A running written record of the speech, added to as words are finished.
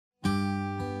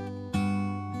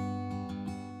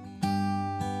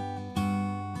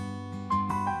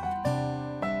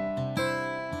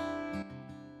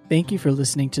Thank you for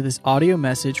listening to this audio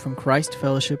message from Christ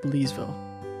Fellowship Leesville.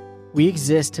 We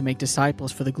exist to make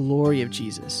disciples for the glory of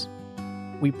Jesus.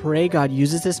 We pray God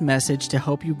uses this message to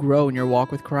help you grow in your walk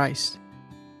with Christ.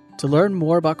 To learn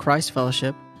more about Christ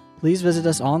Fellowship, please visit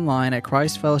us online at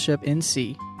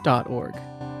christfellowshipnc.org.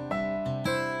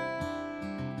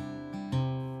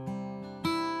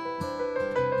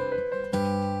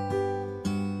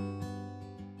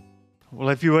 Well,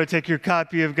 if you would take your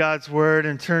copy of God's Word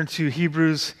and turn to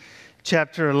Hebrews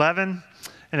chapter 11.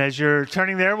 And as you're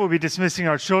turning there, we'll be dismissing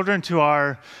our children to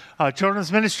our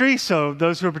children's ministry. So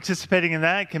those who are participating in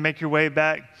that can make your way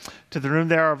back to the room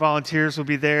there. Our volunteers will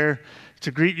be there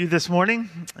to greet you this morning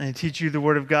and teach you the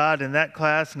Word of God in that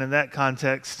class and in that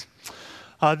context.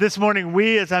 This morning,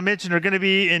 we, as I mentioned, are going to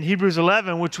be in Hebrews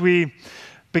 11, which we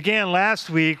began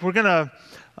last week. We're going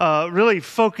to really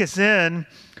focus in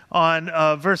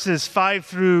on verses 5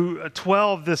 through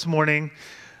 12 this morning.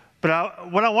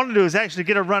 But what I want to do is actually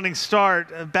get a running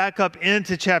start back up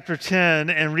into chapter 10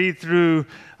 and read through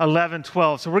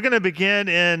 11:12. So we're going to begin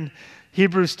in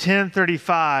Hebrews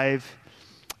 10:35,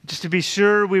 just to be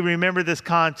sure we remember this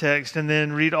context, and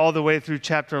then read all the way through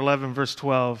chapter 11, verse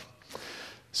 12.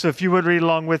 So if you would read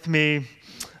along with me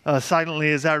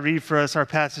silently as I read for us our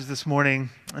passage this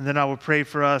morning, and then I will pray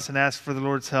for us and ask for the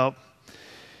Lord's help.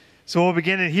 So we'll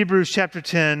begin in Hebrews chapter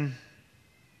 10,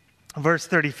 verse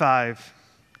 35.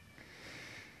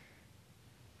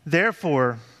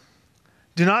 Therefore,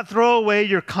 do not throw away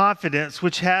your confidence,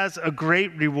 which has a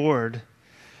great reward,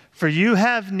 for you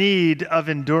have need of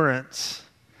endurance,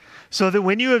 so that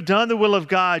when you have done the will of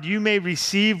God, you may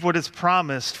receive what is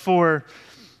promised. For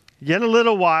yet a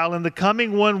little while, and the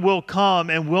coming one will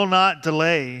come and will not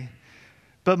delay.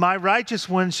 But my righteous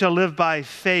one shall live by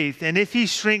faith, and if he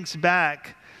shrinks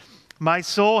back, my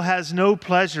soul has no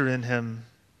pleasure in him.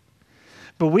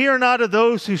 But we are not of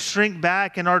those who shrink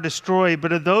back and are destroyed,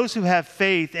 but of those who have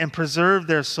faith and preserve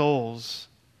their souls.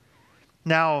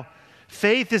 Now,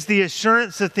 faith is the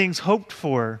assurance of things hoped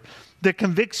for, the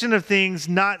conviction of things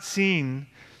not seen.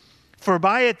 For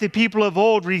by it the people of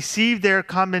old received their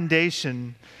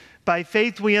commendation. By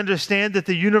faith we understand that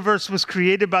the universe was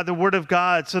created by the word of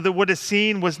God, so that what is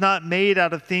seen was not made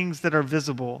out of things that are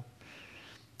visible.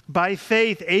 By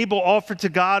faith, Abel offered to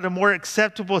God a more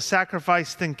acceptable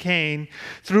sacrifice than Cain,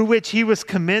 through which he was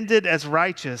commended as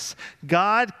righteous,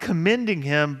 God commending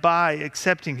him by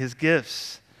accepting his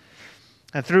gifts.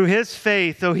 And through his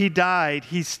faith, though he died,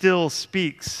 he still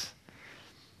speaks.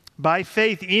 By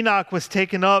faith, Enoch was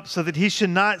taken up so that he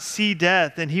should not see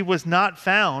death, and he was not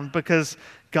found because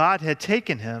God had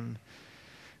taken him.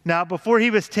 Now, before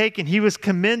he was taken, he was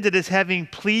commended as having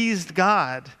pleased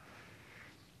God.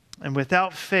 And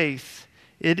without faith,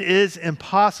 it is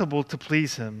impossible to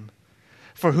please him.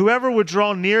 For whoever would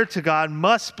draw near to God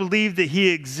must believe that he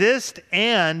exists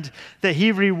and that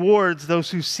he rewards those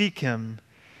who seek him.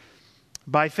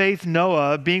 By faith,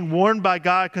 Noah, being warned by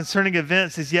God concerning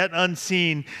events as yet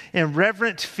unseen, in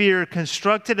reverent fear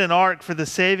constructed an ark for the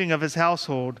saving of his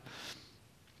household.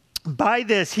 By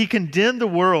this, he condemned the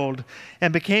world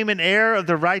and became an heir of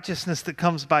the righteousness that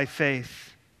comes by faith.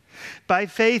 By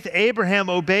faith, Abraham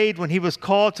obeyed when he was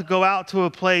called to go out to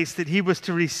a place that he was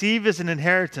to receive as an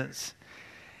inheritance.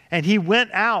 And he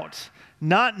went out,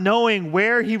 not knowing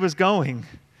where he was going.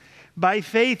 By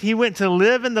faith, he went to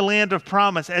live in the land of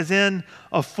promise, as in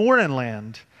a foreign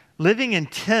land, living in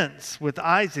tents with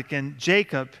Isaac and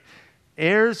Jacob,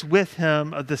 heirs with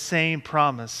him of the same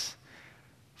promise.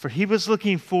 For he was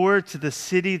looking forward to the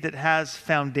city that has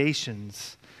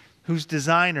foundations, whose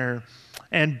designer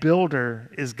and builder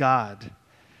is God.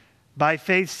 By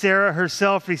faith, Sarah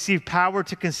herself received power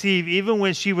to conceive, even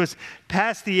when she was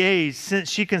past the age, since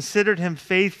she considered him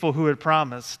faithful who had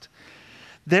promised.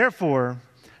 Therefore,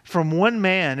 from one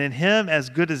man, and him as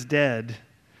good as dead,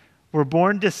 were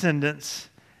born descendants,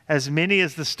 as many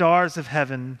as the stars of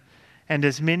heaven, and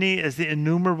as many as the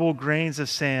innumerable grains of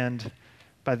sand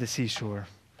by the seashore.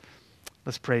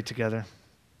 Let's pray together.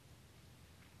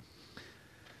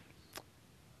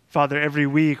 Father, every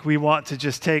week we want to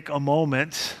just take a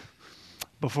moment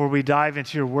before we dive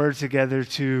into your word together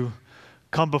to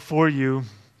come before you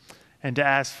and to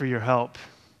ask for your help.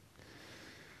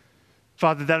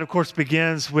 Father, that of course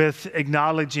begins with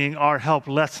acknowledging our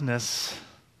helplessness.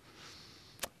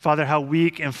 Father, how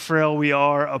weak and frail we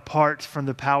are apart from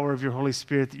the power of your Holy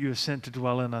Spirit that you have sent to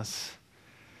dwell in us.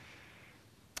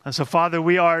 And so, Father,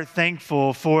 we are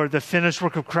thankful for the finished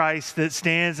work of Christ that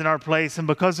stands in our place. And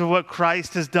because of what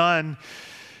Christ has done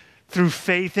through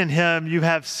faith in him, you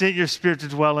have sent your Spirit to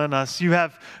dwell in us. You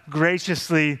have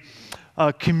graciously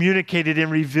communicated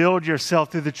and revealed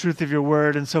yourself through the truth of your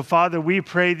word. And so, Father, we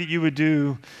pray that you would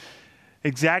do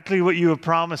exactly what you have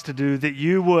promised to do, that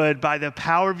you would, by the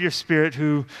power of your Spirit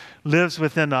who lives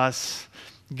within us,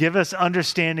 give us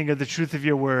understanding of the truth of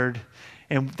your word,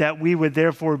 and that we would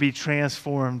therefore be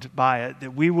transformed by it,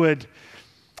 that we would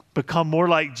become more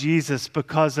like Jesus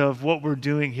because of what we're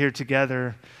doing here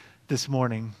together this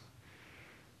morning.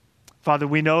 Father,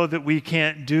 we know that we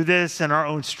can't do this in our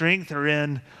own strength or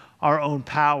in our own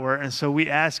power, and so we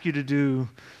ask you to do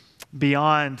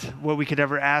beyond what we could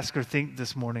ever ask or think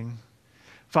this morning.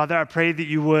 Father, I pray that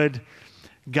you would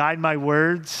guide my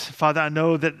words. Father, I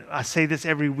know that I say this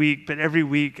every week, but every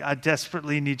week I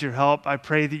desperately need your help. I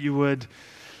pray that you would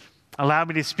allow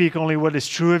me to speak only what is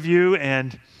true of you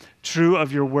and true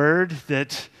of your word,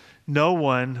 that no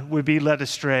one would be led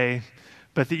astray,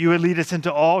 but that you would lead us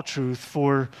into all truth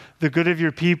for the good of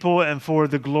your people and for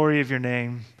the glory of your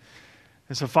name.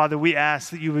 And so, Father, we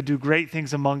ask that you would do great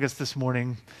things among us this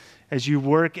morning as you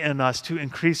work in us to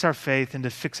increase our faith and to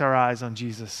fix our eyes on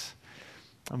Jesus.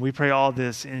 And we pray all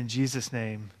this in Jesus'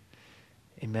 name.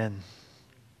 Amen.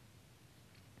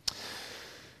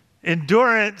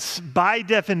 Endurance, by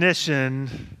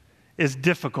definition, is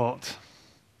difficult.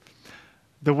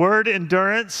 The word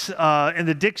endurance in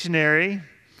the dictionary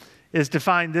is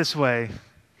defined this way: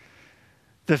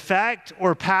 the fact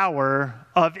or power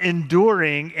of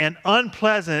enduring an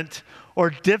unpleasant or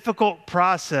difficult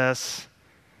process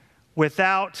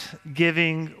without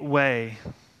giving way.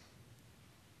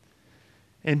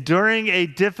 Enduring a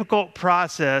difficult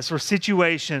process or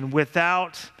situation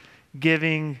without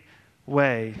giving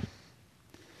way.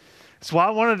 So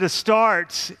I wanted to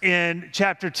start in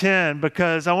chapter 10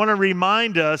 because I want to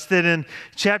remind us that in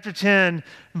chapter 10,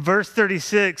 verse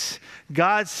 36,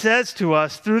 God says to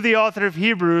us through the author of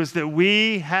Hebrews that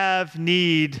we have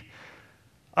need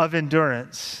of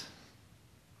endurance.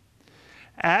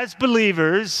 As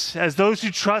believers, as those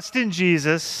who trust in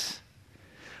Jesus,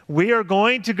 we are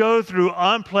going to go through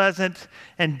unpleasant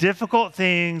and difficult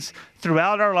things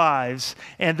throughout our lives.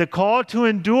 And the call to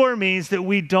endure means that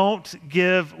we don't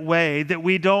give way, that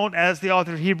we don't, as the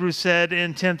author of Hebrews said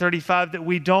in 10:35, that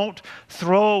we don't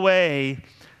throw away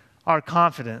our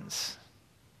confidence.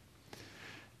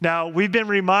 Now, we've been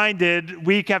reminded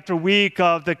week after week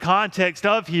of the context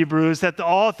of Hebrews, that the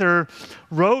author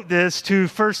wrote this to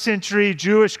first century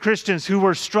Jewish Christians who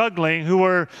were struggling, who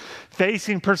were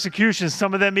facing persecution,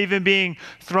 some of them even being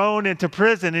thrown into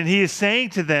prison. And he is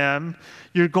saying to them,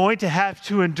 you're going to have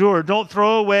to endure. Don't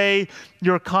throw away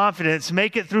your confidence.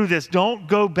 Make it through this. Don't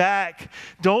go back.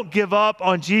 Don't give up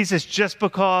on Jesus just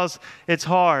because it's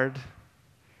hard.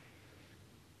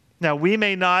 Now, we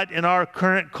may not, in our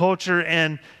current culture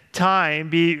and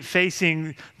time, be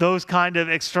facing those kind of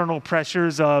external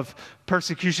pressures of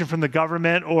persecution from the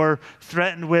government or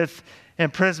threatened with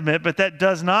imprisonment, but that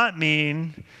does not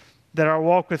mean that our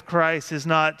walk with Christ is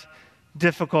not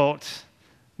difficult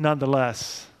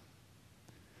nonetheless.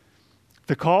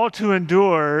 The call to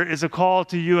endure is a call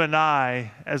to you and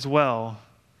I as well.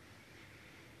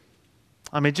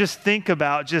 I mean, just think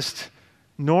about just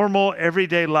normal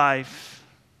everyday life.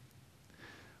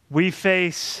 We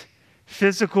face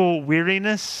physical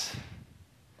weariness,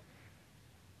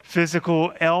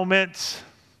 physical ailments,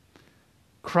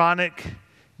 chronic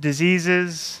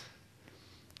diseases,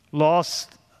 loss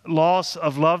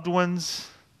of loved ones,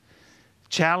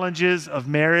 challenges of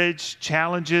marriage,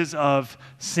 challenges of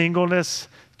singleness,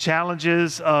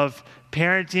 challenges of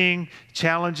parenting,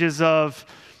 challenges of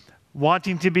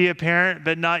wanting to be a parent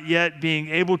but not yet being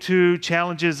able to,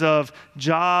 challenges of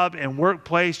job and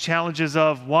workplace, challenges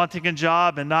of wanting a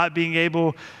job and not being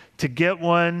able to get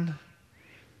one.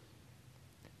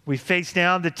 We face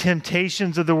down the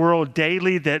temptations of the world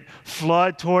daily that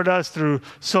flood toward us through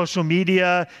social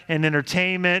media and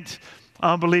entertainment,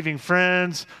 unbelieving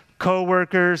friends,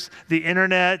 co-workers, the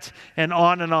internet, and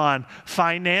on and on.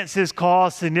 Finances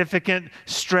cause significant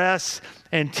stress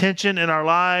and tension in our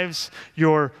lives.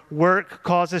 Your work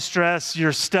causes stress.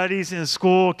 Your studies in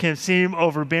school can seem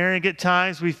overbearing at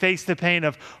times. We face the pain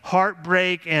of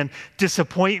heartbreak and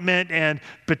disappointment and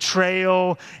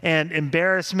betrayal and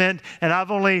embarrassment. And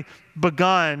I've only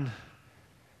begun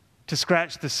to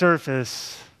scratch the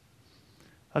surface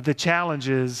of the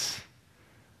challenges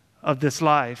of this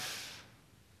life.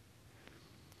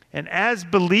 And as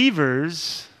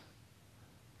believers,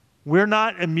 we're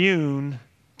not immune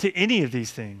to any of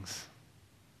these things.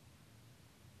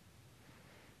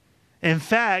 In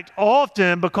fact,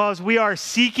 often because we are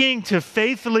seeking to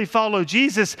faithfully follow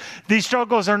Jesus, these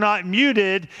struggles are not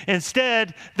muted.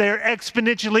 Instead, they're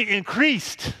exponentially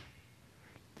increased.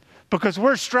 Because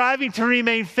we're striving to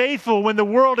remain faithful when the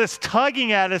world is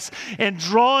tugging at us and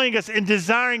drawing us and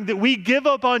desiring that we give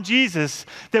up on Jesus,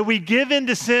 that we give in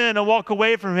to sin and walk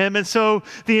away from him. And so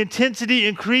the intensity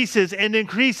increases and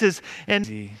increases.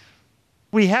 And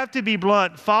we have to be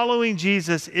blunt. Following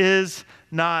Jesus is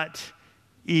not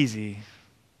easy.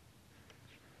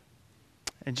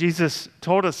 And Jesus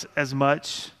told us as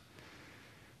much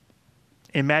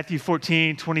in Matthew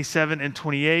 14, 27 and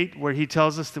 28, where he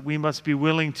tells us that we must be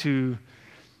willing to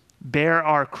bear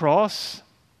our cross.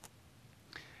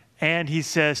 And he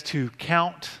says to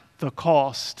count the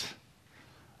cost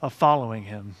of following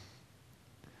him.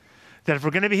 That if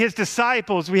we're going to be his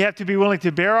disciples, we have to be willing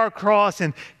to bear our cross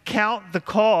and count the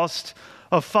cost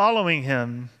of following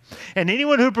him. And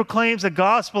anyone who proclaims a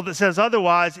gospel that says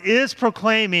otherwise is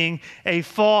proclaiming a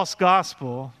false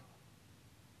gospel.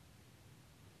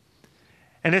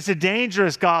 And it's a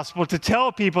dangerous gospel to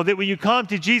tell people that when you come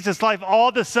to Jesus, life all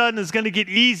of a sudden is going to get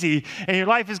easy and your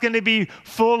life is going to be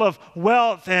full of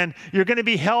wealth and you're going to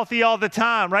be healthy all the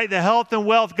time, right? The health and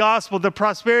wealth gospel, the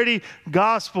prosperity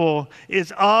gospel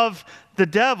is of the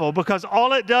devil, because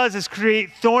all it does is create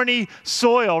thorny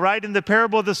soil, right? In the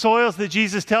parable of the soils that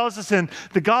Jesus tells us, and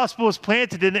the gospel is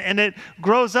planted in it and it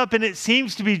grows up and it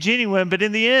seems to be genuine, but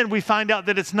in the end we find out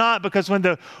that it's not, because when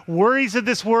the worries of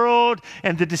this world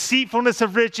and the deceitfulness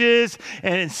of riches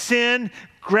and sin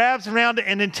grabs around it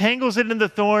and entangles it in the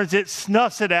thorns, it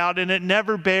snuffs it out and it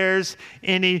never bears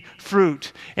any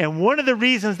fruit. And one of the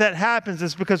reasons that happens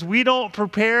is because we don't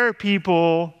prepare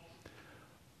people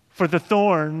for the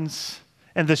thorns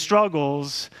and the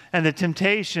struggles and the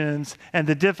temptations and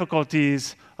the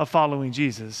difficulties of following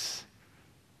Jesus.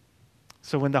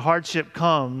 So when the hardship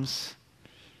comes,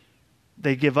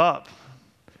 they give up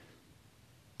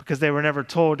because they were never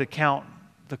told to count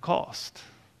the cost.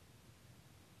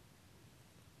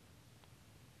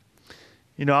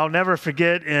 You know, I'll never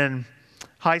forget in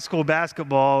high school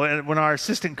basketball, and when our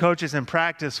assistant coaches in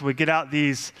practice would get out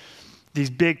these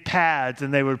big pads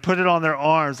and they would put it on their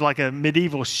arms like a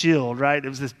medieval shield, right? It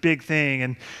was this big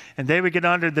thing. And they would get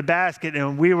under the basket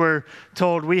and we were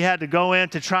told we had to go in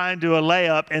to try and do a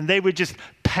layup, and they would just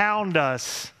pound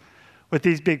us with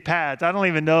these big pads. I don't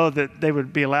even know that they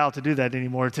would be allowed to do that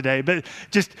anymore today, but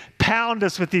just pound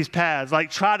us with these pads,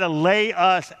 like try to lay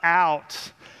us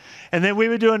out. And then we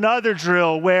would do another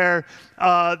drill where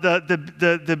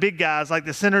the big guys, like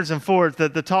the centers and forwards,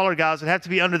 the taller guys would have to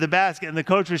be under the basket, and the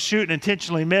coach would shoot and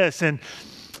intentionally miss.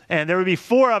 And there would be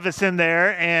 4 of us in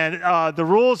there, and the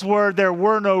rules were there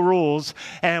were no rules.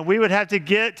 And we would have to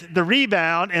get the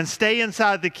rebound and stay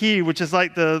inside the key, which is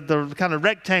like the kind of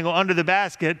rectangle under the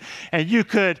basket. And you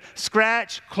could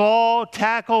scratch, claw,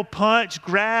 tackle, punch,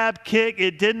 grab, kick.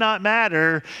 It did not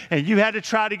matter. And you had to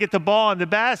try to get the ball in the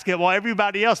basket while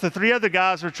everybody else, the 3 other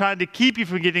guys, were trying to keep you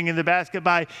from getting in the basket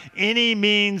by any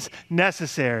means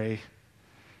necessary.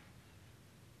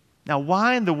 Now,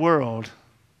 why in the world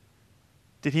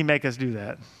did he make us do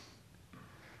that?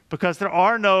 Because there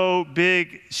are no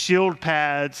big shield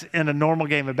pads in a normal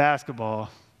game of basketball.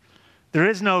 There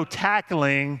is no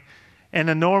tackling in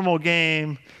a normal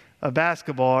game of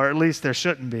basketball, or at least there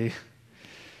shouldn't be.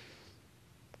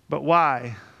 But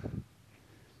why?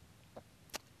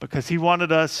 Because he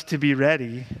wanted us to be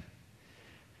ready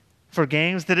for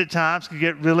games that at times could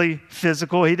get really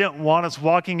physical. He didn't want us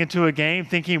walking into a game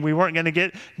thinking we weren't going to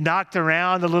get knocked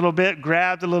around a little bit,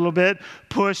 grabbed a little bit,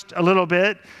 pushed a little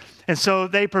bit. And so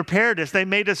they prepared us. They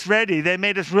made us ready. They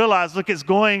made us realize, look, it's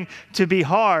going to be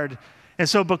hard. And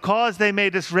so because they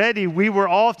made us ready, we were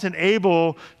often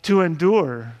able to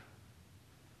endure.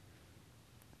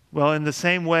 Well, in the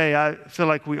same way, I feel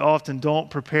like we often don't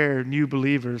prepare new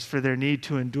believers for their need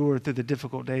to endure through the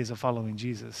difficult days of following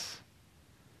Jesus.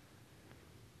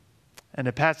 And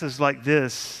a passage like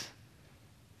this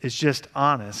is just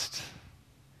honest.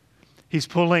 He's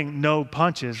pulling no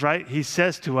punches, right? He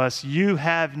says to us, you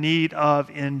have need of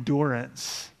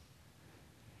endurance.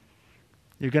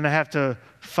 You're going to have to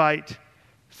fight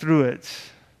through it.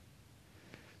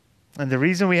 And the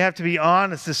reason we have to be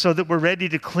honest is so that we're ready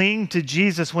to cling to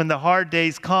Jesus when the hard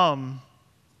days come,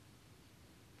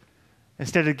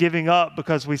 instead of giving up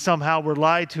because we somehow were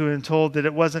lied to and told that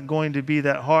it wasn't going to be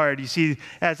that hard. You see,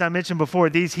 as I mentioned before,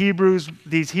 these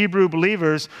Hebrew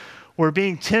believers were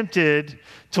being tempted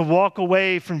to walk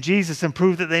away from Jesus and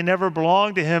prove that they never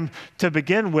belonged to him to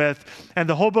begin with. And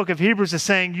the whole book of Hebrews is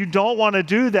saying, you don't want to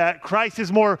do that. Christ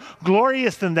is more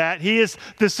glorious than that. He is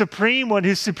the supreme one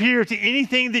who's superior to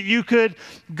anything that you could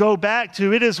go back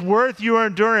to. It is worth your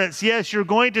endurance. Yes, you're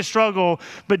going to struggle,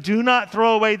 but do not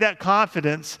throw away that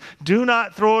confidence. Do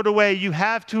not throw it away. You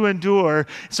have to endure.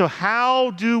 So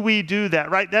how do we do that,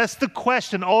 right? That's the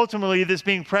question ultimately that's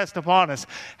being pressed upon us.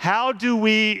 How do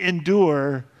we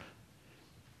endure?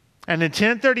 And in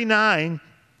 1039,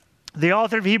 the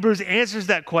author of Hebrews answers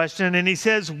that question, and he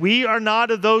says, we are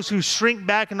not of those who shrink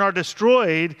back and are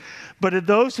destroyed, but of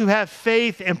those who have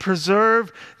faith and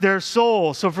preserve their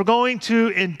soul. So if we're going to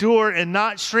endure and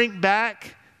not shrink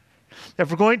back,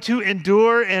 if we're going to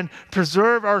endure and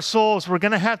preserve our souls, we're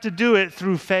going to have to do it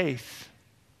through faith.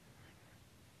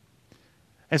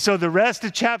 And so the rest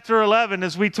of chapter 11,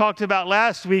 as we talked about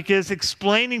last week, is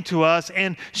explaining to us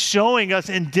and showing us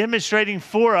and demonstrating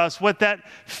for us what that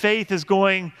faith is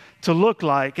going to look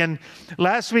like. And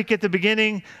last week at the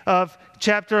beginning of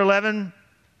chapter 11,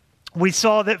 we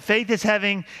saw that faith is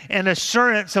having an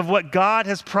assurance of what God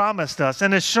has promised us,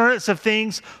 an assurance of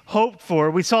things hoped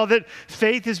for. We saw that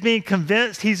faith is being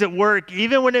convinced he's at work,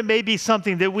 even when it may be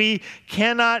something that we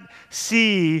cannot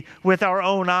see with our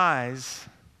own eyes.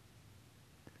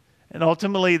 And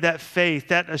ultimately, that faith,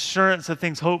 that assurance of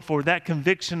things hoped for, that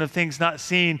conviction of things not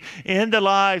seen in the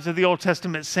lives of the Old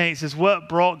Testament saints is what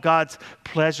brought God's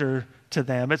pleasure to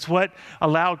them. It's what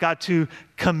allowed God to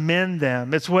commend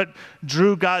them. It's what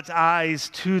drew God's eyes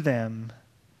to them.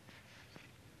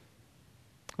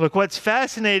 Look, what's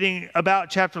fascinating about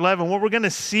chapter 11, what we're going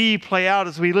to see play out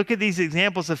as we look at these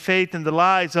examples of faith in the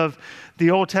lives of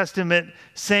the Old Testament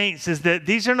saints is that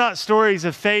these are not stories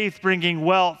of faith bringing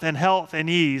wealth and health and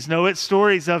ease. No, it's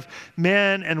stories of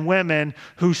men and women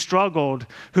who struggled,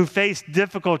 who faced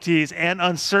difficulties and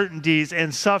uncertainties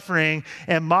and suffering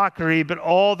and mockery, but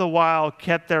all the while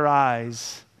kept their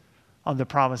eyes on the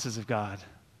promises of God.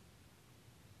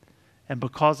 And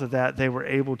because of that, they were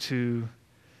able to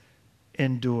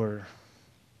endure.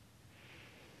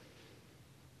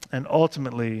 And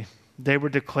ultimately, they were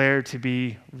declared to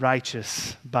be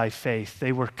righteous by faith.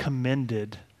 They were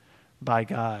commended by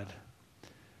God.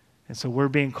 And so we're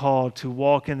being called to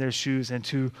walk in their shoes and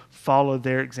to follow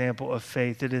their example of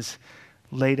faith that is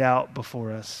laid out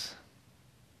before us.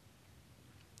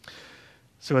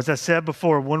 So as I said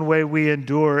before, one way we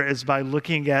endure is by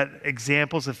looking at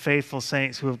examples of faithful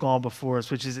saints who have gone before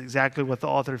us, which is exactly what the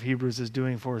author of Hebrews is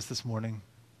doing for us this morning.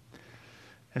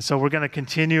 And so we're going to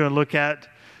continue and look at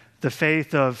the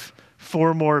faith of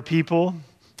 4 more people.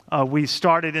 We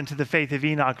started into the faith of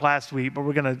Enoch last week, but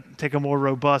we're going to take a more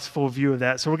robust, full view of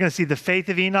that. So we're going to see the faith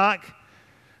of Enoch,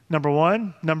 number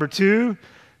 1. Number 2,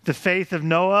 the faith of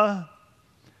Noah.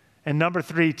 And number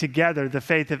 3, together, the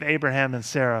faith of Abraham and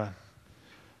Sarah.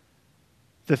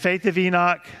 The faith of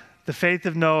Enoch, the faith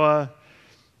of Noah,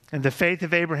 and the faith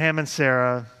of Abraham and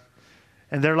Sarah.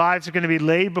 And their lives are going to be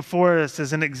laid before us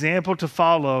as an example to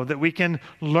follow that we can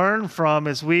learn from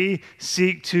as we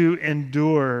seek to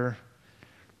endure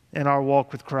in our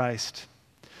walk with Christ.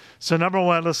 So number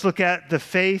 1, let's look at the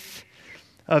faith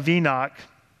of Enoch.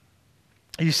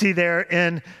 You see there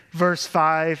in verse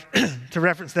 5, to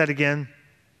reference that again.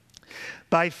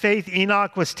 By faith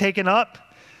Enoch was taken up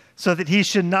so that he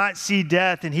should not see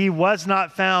death, and he was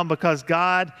not found because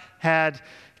God had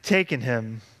taken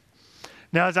him.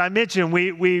 Now, as I mentioned,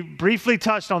 we briefly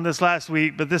touched on this last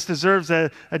week, but this deserves a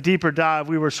deeper dive.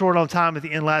 We were short on time at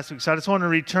the end last week, so I just want to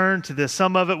return to this.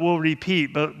 Some of it will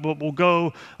repeat, but we'll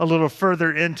go a little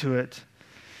further into it.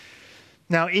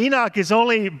 Now, Enoch is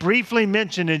only briefly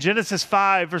mentioned in Genesis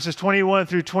 5, verses 21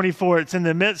 through 24. It's in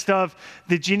the midst of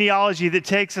the genealogy that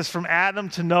takes us from Adam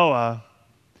to Noah.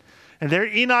 And there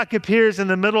Enoch appears in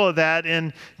the middle of that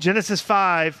in Genesis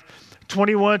 5,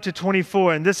 21 to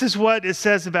 24. And this is what it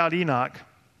says about Enoch.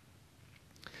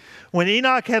 When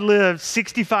Enoch had lived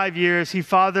 65 years, he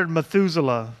fathered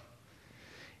Methuselah.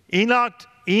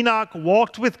 Enoch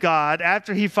walked with God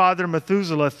after he fathered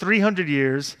Methuselah 300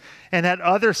 years and had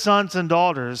other sons and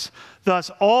daughters. Thus,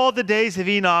 all the days of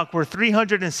Enoch were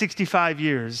 365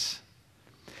 years.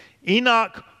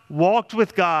 Enoch walked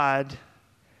with God,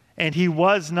 and he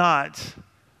was not,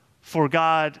 for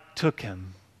God took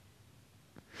him.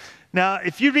 Now,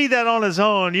 if you read that on his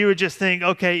own, you would just think,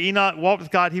 okay, Enoch walked with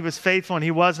God, he was faithful, and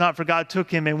he was not, for God took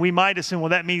him. And we might assume, well,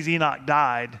 that means Enoch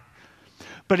died.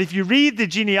 But if you read the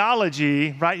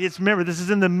genealogy, right, remember, this is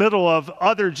in the middle of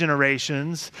other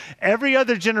generations. Every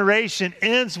other generation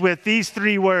ends with these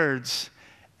 3 words,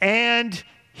 and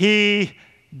he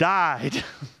died.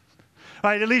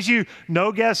 Right? At least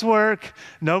no guesswork,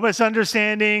 no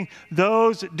misunderstanding.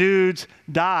 Those dudes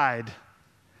died.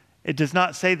 It does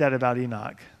not say that about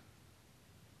Enoch.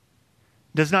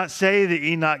 It does not say that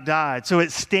Enoch died. So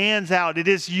it stands out. It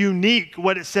is unique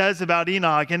what it says about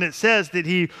Enoch. And it says that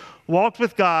he walked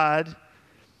with God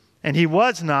and he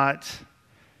was not,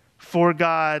 for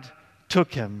God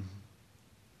took him.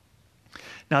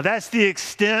 Now that's the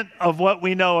extent of what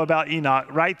we know about Enoch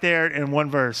right there in one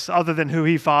verse, other than who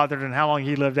he fathered and how long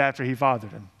he lived after he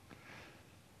fathered him.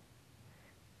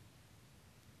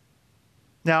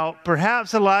 Now,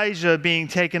 perhaps Elijah being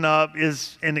taken up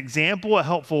is an example, a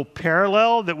helpful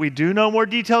parallel that we do know more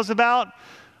details about.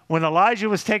 When Elijah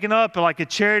was taken up like a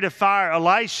chariot of fire,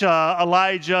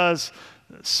 Elijah's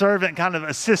servant, kind of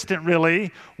assistant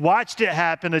really, watched it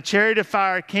happen. A chariot of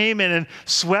fire came in and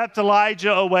swept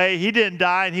Elijah away. He didn't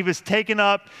die, and he was taken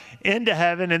up into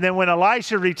heaven. And then when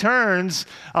Elisha returns,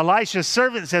 Elisha's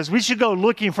servant says, we should go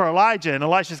looking for Elijah. And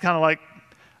Elisha's kind of like,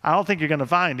 I don't think you're going to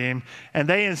find him. And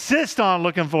they insist on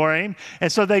looking for him.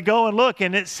 And so they go and look.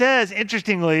 And it says,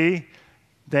 interestingly,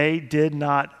 they did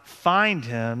not find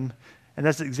him. And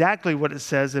that's exactly what it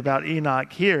says about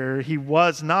Enoch here. He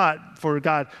was not, for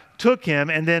God took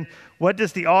him. And then what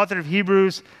does the author of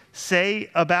Hebrews say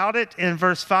about it in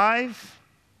verse 5?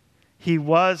 He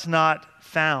was not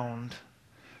found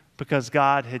because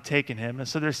God had taken him. And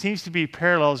so there seems to be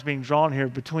parallels being drawn here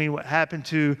between what happened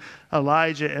to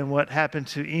Elijah and what happened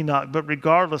to Enoch. But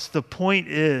regardless, the point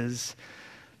is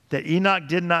that Enoch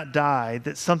did not die,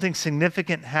 that something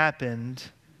significant happened,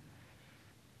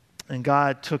 and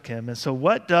God took him. And so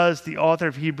what does the author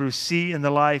of Hebrews see in the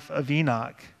life of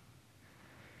Enoch?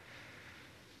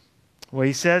 Well,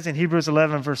 he says in Hebrews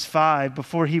 11, verse 5,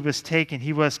 before he was taken,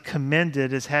 he was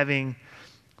commended as having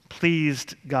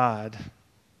pleased God.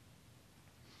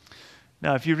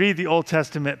 Now, if you read the Old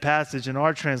Testament passage in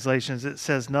our translations, it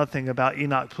says nothing about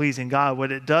Enoch pleasing God.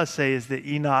 What it does say is that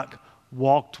Enoch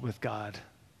walked with God.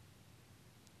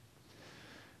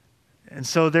 And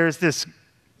so there's this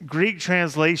Greek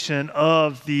translation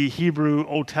of the Hebrew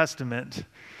Old Testament.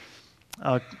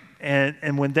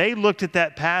 And when they looked at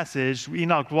that passage,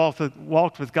 Enoch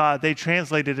walked with God, they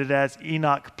translated it as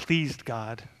Enoch pleased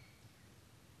God.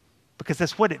 Because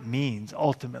that's what it means,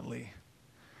 ultimately.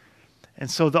 And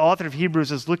so the author of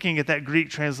Hebrews is looking at that Greek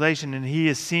translation, and he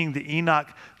is seeing that Enoch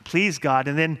pleased God.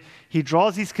 And then he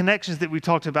draws these connections that we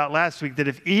talked about last week, that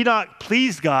if Enoch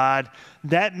pleased God,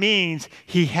 that means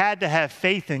he had to have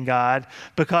faith in God,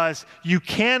 because you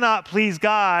cannot please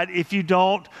God if you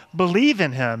don't believe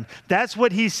in him. That's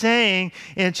what he's saying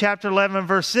in chapter 11,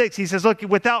 verse 6. He says, look,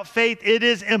 without faith, it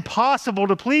is impossible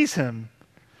to please him.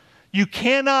 You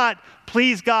cannot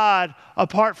please God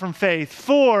apart from faith,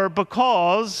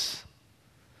 because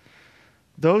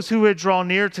those who would draw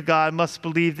near to God must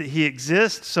believe that he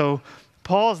exists. So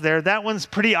Paul's there. That one's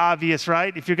pretty obvious,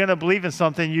 right? If you're going to believe in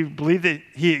something, you believe that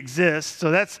he exists. So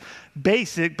that's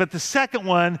basic. But the second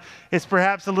one is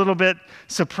perhaps a little bit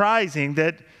surprising,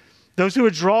 that those who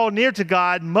would draw near to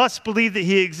God must believe that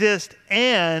he exists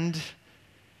and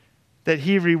that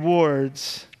he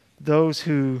rewards those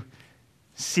who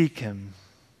seek him.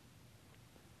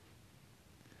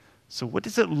 So what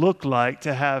does it look like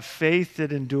to have faith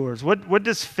that endures? What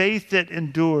does faith that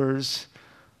endures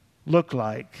look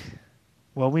like?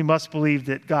 Well, we must believe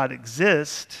that God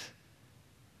exists.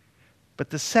 But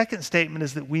the second statement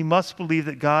is that we must believe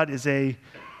that God is a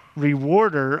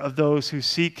rewarder of those who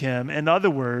seek him. In other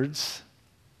words,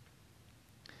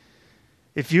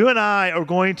 if you and I are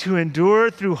going to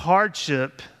endure through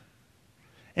hardship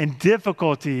and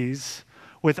difficulties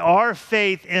with our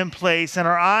faith in place and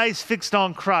our eyes fixed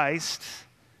on Christ,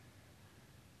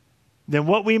 then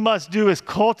what we must do is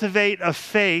cultivate a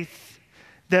faith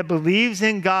that believes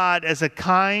in God as a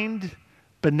kind,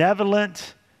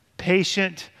 benevolent,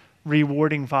 patient,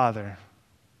 rewarding Father.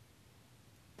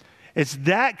 It's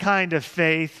that kind of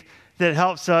faith that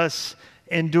helps us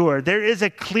endure. There is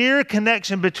a clear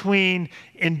connection between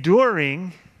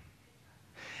enduring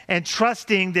and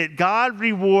trusting that God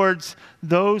rewards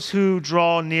those who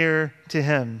draw near to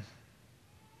him.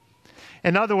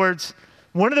 In other words,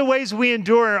 one of the ways we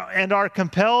endure and are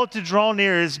compelled to draw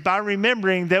near is by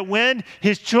remembering that when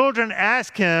his children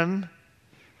ask him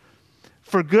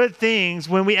for good things,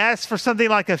 when we ask for something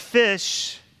like a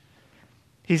fish,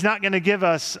 he's not going to give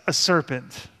us a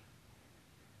serpent.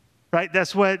 Right?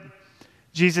 That's what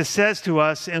Jesus says to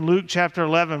us in Luke chapter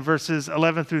 11, verses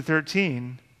 11 through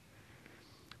 13.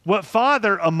 What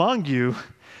father among you,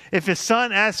 if his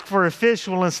son asks for a fish,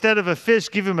 will instead of a fish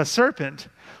give him a serpent?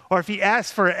 Or if he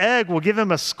asks for an egg, will give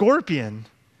him a scorpion?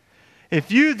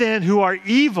 If you then, who are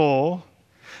evil,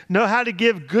 know how to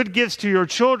give good gifts to your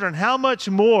children, how much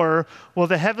more will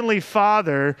the Heavenly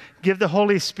Father give the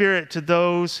Holy Spirit to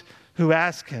those who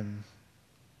ask him?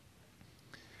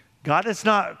 God is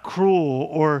not cruel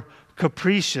or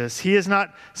capricious. He is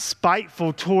not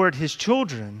spiteful toward his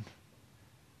children.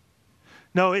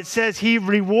 No, it says he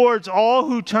rewards all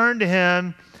who turn to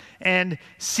him and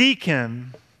seek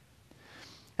him.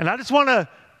 And I just want to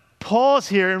pause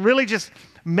here and really just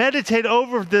meditate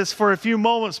over this for a few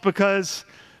moments because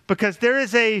there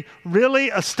is a really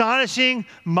astonishing,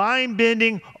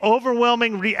 mind-bending,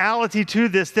 overwhelming reality to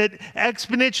this that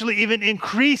exponentially even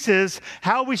increases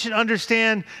how we should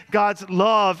understand God's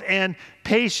love and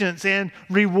patience and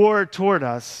reward toward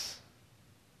us.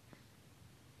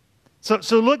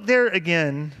 So look there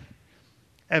again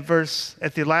at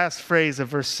the last phrase of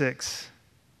verse 6.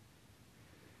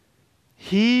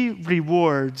 He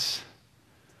rewards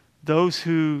those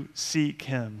who seek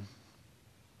him.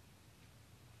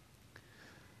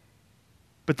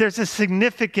 But there's a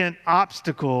significant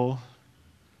obstacle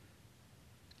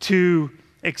to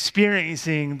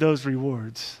experiencing those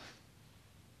rewards.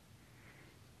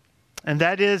 And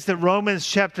that is that Romans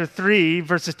chapter 3,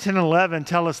 verses 10 and 11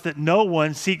 tell us that no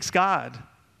one seeks God.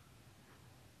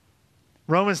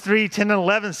 Romans 3, 10 and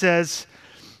 11 says,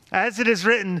 as it is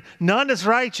written, none is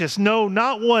righteous, no,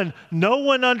 not one. No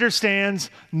one understands,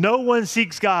 no one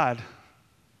seeks God.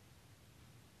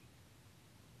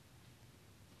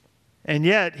 And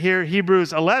yet, here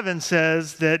Hebrews 11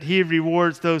 says that he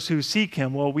rewards those who seek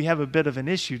him. Well, we have a bit of an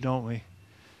issue, don't we?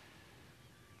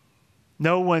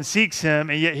 No one seeks him,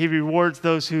 and yet he rewards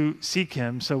those who seek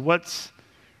him. So what's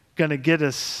going to get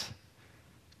us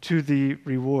to the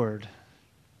reward?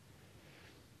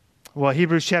 Well,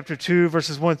 Hebrews chapter 2,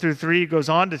 verses 1 through 3 goes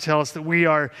on to tell us that we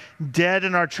are dead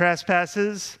in our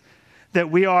trespasses,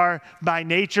 that we are by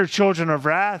nature children of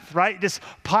wrath, right? Just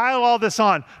pile all this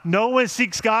on. No one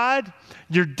seeks God.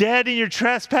 You're dead in your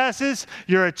trespasses.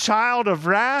 You're a child of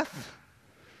wrath.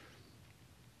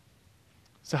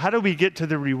 So how do we get to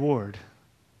the reward?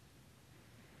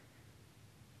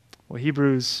 Well,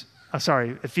 Ephesians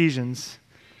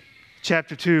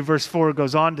chapter 2, verse 4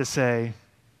 goes on to say,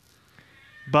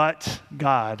 but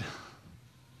God,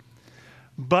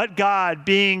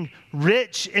 being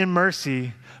rich in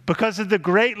mercy, because of the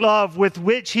great love with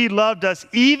which he loved us,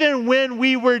 even when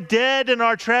we were dead in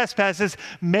our trespasses,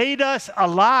 made us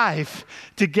alive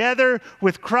together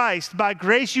with Christ. By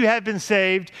grace you have been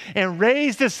saved, and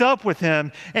raised us up with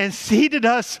him, and seated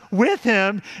us with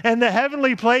him in the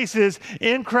heavenly places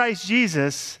in Christ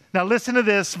Jesus. Now listen to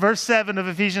this, verse 7 of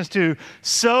Ephesians 2.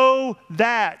 So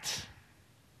that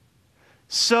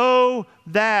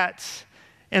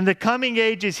in the coming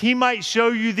ages he might show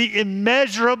you the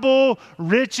immeasurable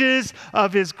riches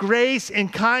of his grace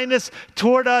and kindness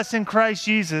toward us in Christ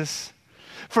Jesus.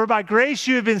 For by grace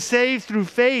you have been saved through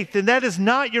faith, and that is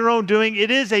not your own doing.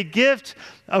 It is a gift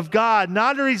of God,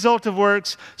 not a result of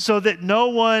works, so that no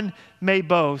one may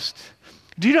boast.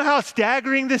 Do you know how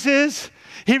staggering this is?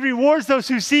 He rewards those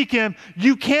who seek him.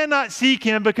 You cannot seek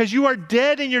him because you are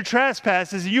dead in your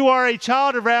trespasses. You are a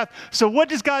child of wrath. So what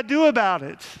does God do about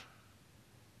it?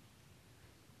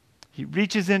 He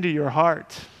reaches into your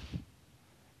heart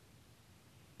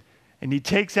and he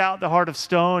takes out the heart of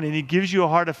stone and he gives you a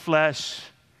heart of flesh.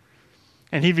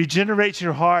 And he regenerates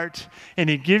your heart, and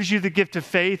he gives you the gift of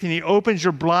faith, and he opens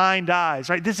your blind eyes,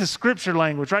 right? This is scripture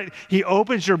language, right? He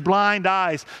opens your blind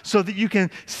eyes so that you can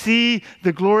see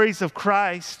the glories of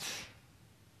Christ,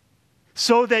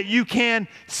 so that you can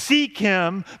seek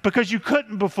him because you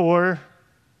couldn't before.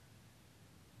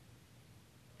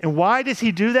 And why does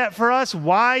he do that for us?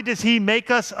 Why does he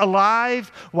make us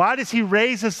alive? Why does he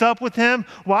raise us up with him?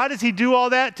 Why does he do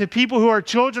all that to people who are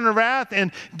children of wrath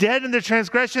and dead in their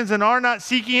transgressions and are not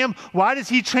seeking him? Why does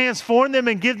he transform them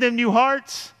and give them new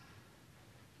hearts?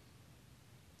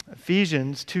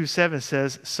 Ephesians 2:7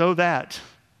 says, so that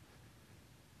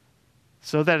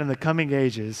in the coming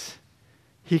ages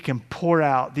he can pour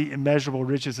out the immeasurable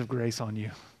riches of grace on you.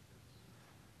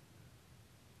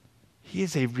 He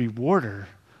is a rewarder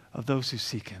of those who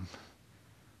seek him.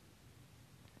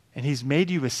 And he's made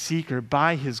you a seeker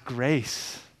by his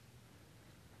grace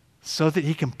so that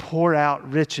he can pour out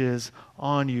riches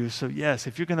on you. So yes,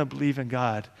 if you're going to believe in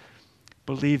God,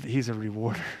 believe that he's a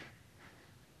rewarder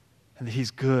and that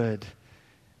he's good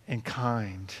and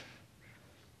kind.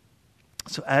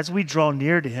 So as we draw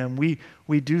near to him, we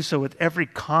do so with every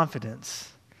confidence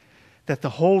that the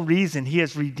whole reason he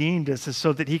has redeemed us is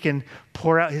so that he can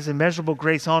pour out his immeasurable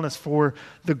grace on us for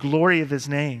the glory of his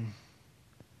name.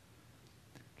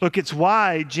 Look, it's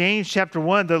why James chapter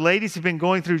 1, the ladies have been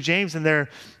going through James in their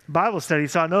Bible study.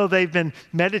 So I know they've been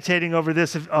meditating over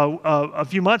this a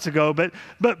few months ago,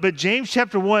 but James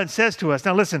chapter 1 says to us,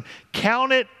 now listen,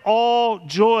 count it all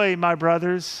joy, my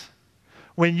brothers,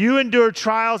 when you endure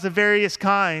trials of various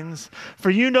kinds, for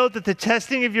you know that the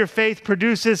testing of your faith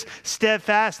produces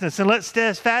steadfastness, and let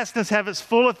steadfastness have its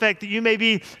full effect, that you may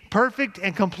be perfect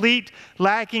and complete,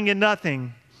 lacking in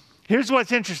nothing. Here's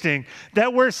what's interesting.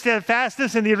 That word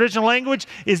steadfastness in the original language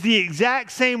is the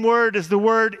exact same word as the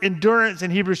word endurance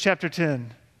in Hebrews chapter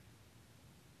 10.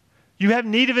 You have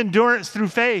need of endurance through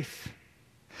faith.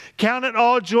 Count it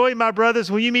all joy, my brothers,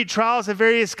 when you meet trials of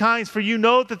various kinds, for you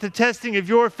know that the testing of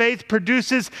your faith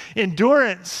produces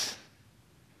endurance.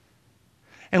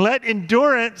 And let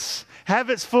endurance have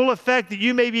its full effect, that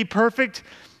you may be perfect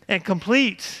and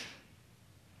complete.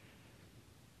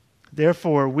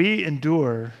 Therefore, we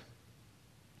endure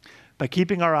by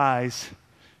keeping our eyes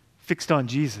fixed on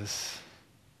Jesus,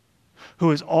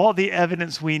 who is all the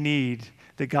evidence we need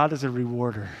that God is a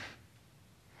rewarder,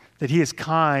 that he is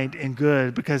kind and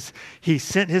good because he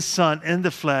sent his son in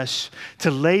the flesh to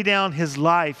lay down his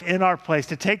life in our place,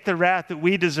 to take the wrath that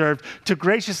we deserve, to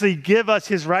graciously give us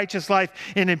his righteous life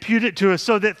and impute it to us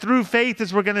so that through faith,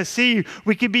 as we're going to see,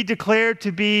 we can be declared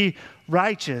to be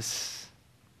righteous.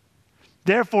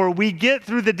 Therefore, we get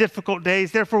through the difficult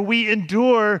days. Therefore, we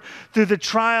endure through the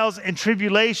trials and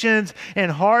tribulations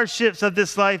and hardships of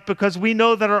this life because we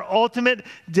know that our ultimate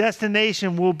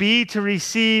destination will be to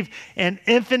receive an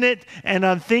infinite and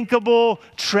unthinkable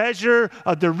treasure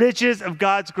of the riches of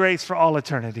God's grace for all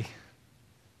eternity.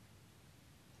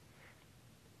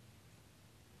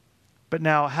 But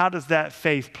now, how does that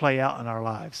faith play out in our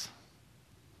lives?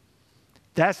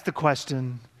 That's the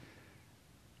question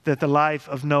that the life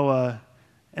of Noah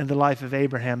and the life of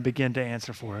Abraham begin to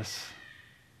answer for us.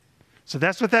 So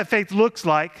that's what that faith looks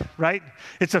like, right?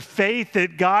 It's a faith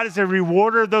that God is a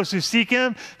rewarder of those who seek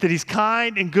him, that he's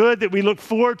kind and good, that we look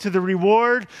forward to the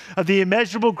reward of the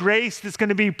immeasurable grace that's going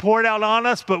to be poured out on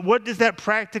us. But what does that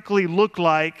practically look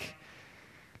like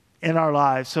in our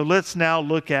lives? So let's now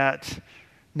look at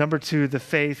number 2, the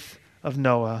faith of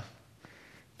Noah.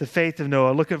 The faith of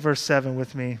Noah. Look at verse 7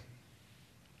 with me.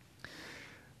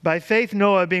 By faith,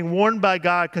 Noah, being warned by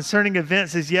God concerning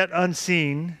events as yet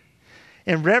unseen,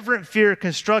 in reverent fear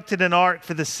constructed an ark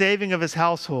for the saving of his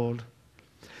household.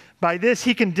 By this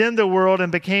he condemned the world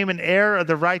and became an heir of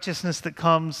the righteousness that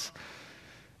comes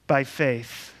by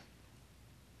faith.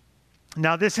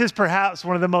 Now, this is perhaps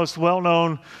one of the most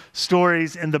well-known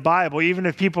stories in the Bible. Even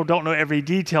if people don't know every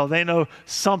detail, they know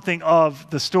something of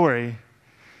the story.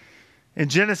 In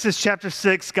Genesis chapter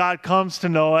 6, God comes to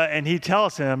Noah and he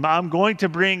tells him, I'm going to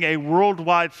bring a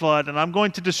worldwide flood and I'm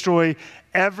going to destroy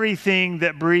everything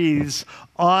that breathes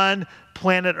on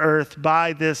planet Earth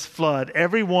by this flood.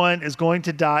 Everyone is going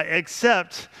to die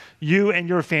except you and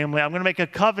your family. I'm going to make a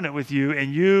covenant with you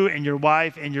and your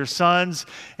wife and your sons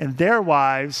and their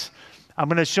wives. I'm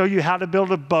going to show you how to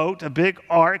build a boat, a big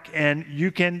ark, and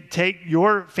you can take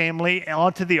your family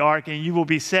onto the ark and you will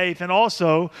be safe. And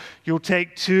also, you'll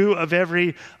take 2 of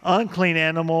every unclean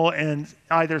animal and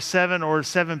either 7 or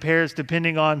 7 pairs,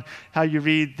 depending on how you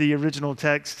read the original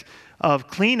text, of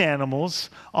clean animals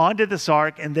onto this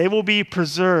ark, and they will be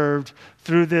preserved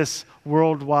through this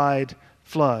worldwide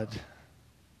flood.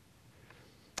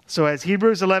 So as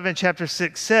Hebrews 11 chapter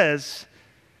 6 says,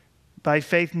 by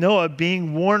faith, Noah,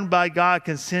 being warned by God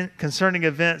concerning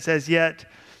events as yet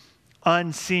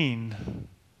unseen.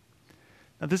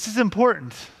 Now, this is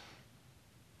important.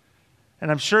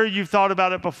 And I'm sure you've thought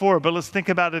about it before, but let's think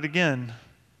about it again.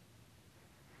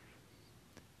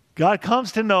 God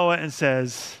comes to Noah and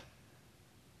says,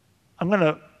 I'm going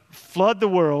to flood the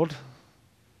world.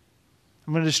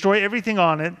 I'm going to destroy everything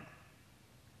on it.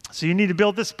 So you need to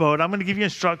build this boat. I'm going to give you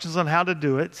instructions on how to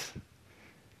do it.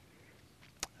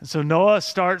 And so Noah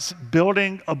starts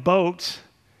building a boat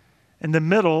in the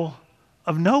middle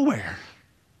of nowhere.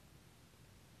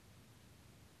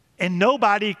 And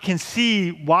nobody can see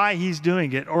why he's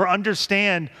doing it or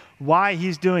understand why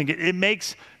he's doing it. It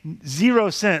makes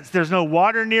 0 sense. There's no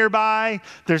water nearby.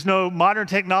 There's no modern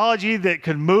technology that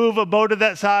could move a boat of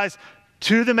that size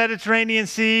to the Mediterranean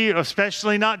Sea,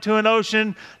 especially not to an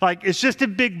ocean. Like, it's just a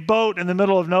big boat in the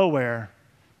middle of nowhere.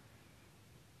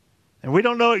 And we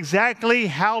don't know exactly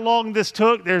how long this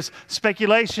took. There's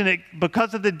speculation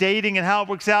because of the dating and how it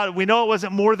works out. We know it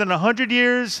wasn't more than 100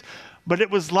 years, but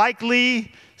it was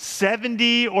likely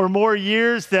 70 or more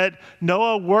years that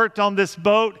Noah worked on this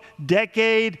boat,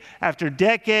 decade after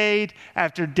decade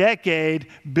after decade,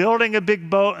 building a big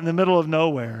boat in the middle of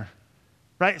nowhere.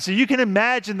 Right? So you can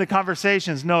imagine the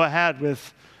conversations Noah had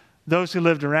with those who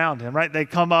lived around him, right? They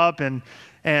come up and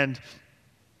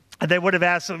they would have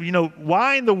asked,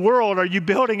 why in the world are you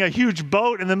building a huge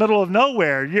boat in the middle of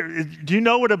nowhere? Do you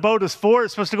know what a boat is for?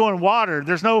 It's supposed to go in water.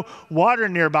 There's no water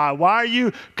nearby. Why are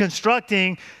you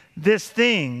constructing this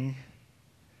thing?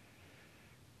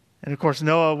 And of course,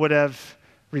 Noah would have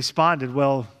responded,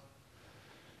 well,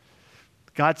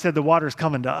 God said the water is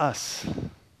coming to us.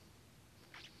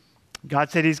 God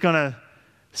said he's going to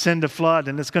send a flood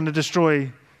and it's going to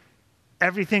destroy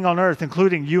everything on earth,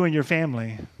 including you and your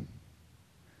family.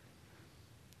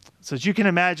 So as you can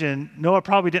imagine, Noah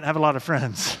probably didn't have a lot of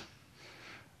friends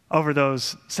over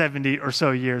those 70 or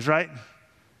so years, right?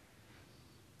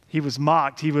 He was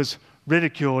mocked. He was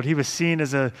ridiculed. He was seen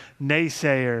as a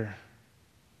naysayer.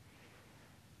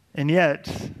 And yet,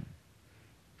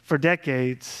 for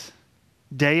decades,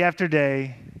 day after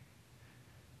day,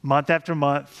 month after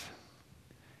month,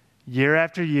 year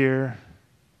after year,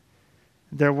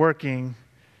 they're working,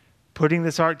 putting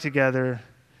this ark together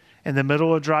in the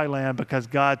middle of dry land because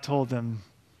God told them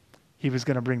he was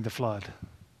going to bring the flood.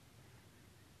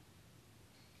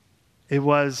 It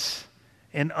was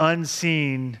an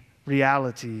unseen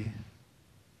reality.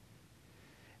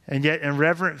 And yet, in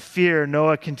reverent fear,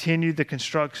 Noah continued the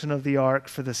construction of the ark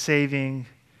for the saving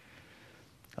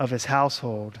of his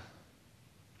household.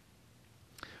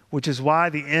 Which is why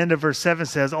the end of verse 7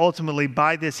 says, ultimately,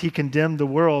 by this he condemned the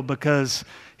world because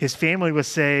his family was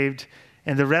saved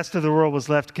and the rest of the world was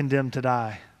left condemned to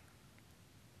die.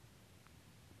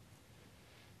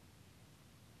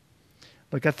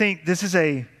 Look, I think this is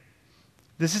a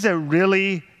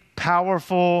really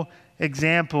powerful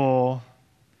example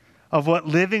of what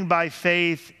living by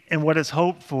faith and what is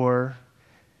hoped for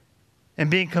and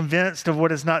being convinced of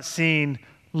what is not seen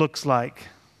looks like.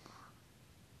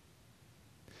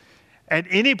 At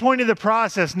any point in the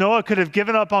process, Noah could have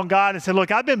given up on God and said,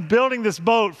 look, I've been building this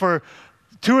boat for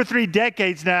 2 or 3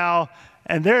 decades now,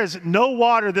 and there's no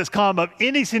water that's come of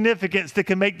any significance that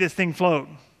can make this thing float.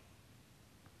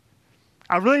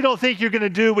 I really don't think you're going to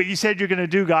do what you said you're going to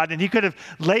do, God. And he could have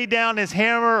laid down his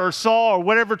hammer or saw or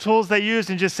whatever tools they used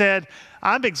and just said,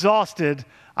 I'm exhausted.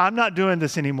 I'm not doing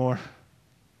this anymore.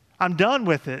 I'm done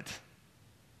with it.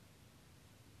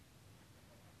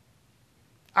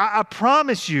 I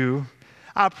promise you,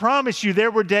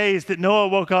 there were days that Noah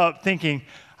woke up thinking,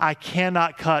 I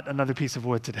cannot cut another piece of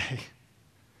wood today.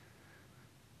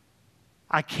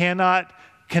 I cannot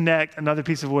connect another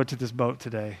piece of wood to this boat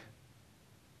today.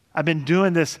 I've been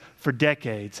doing this for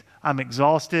decades. I'm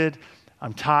exhausted.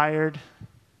 I'm tired.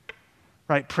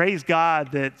 Right? Praise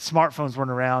God that smartphones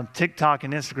weren't around, TikTok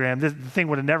and Instagram. The thing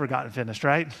would have never gotten finished,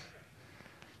 right?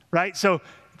 Right? So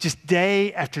just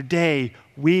day after day,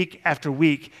 week after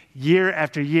week, year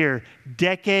after year,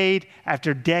 decade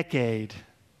after decade.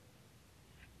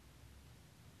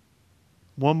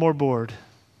 One more board.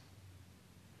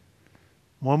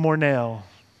 One more nail.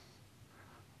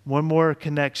 One more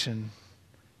connection.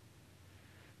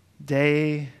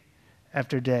 Day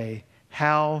after day.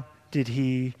 How did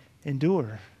he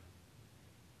endure?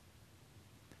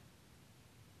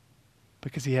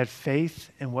 Because he had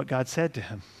faith in what God said to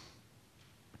him.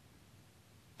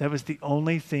 That was the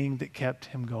only thing that kept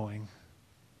him going.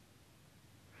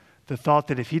 The thought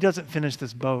that if he doesn't finish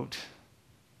this boat,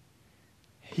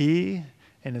 he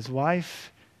and his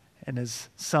wife and his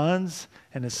son's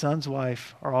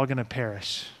wife are all going to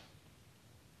perish.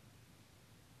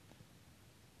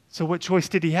 So what choice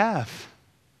did he have?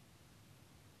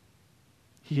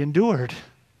 He endured.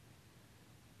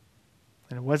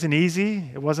 And it wasn't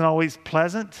easy. It wasn't always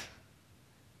pleasant.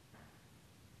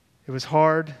 It was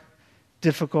hard,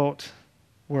 difficult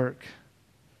work.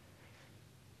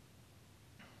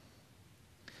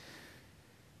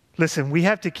 Listen, we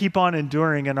have to keep on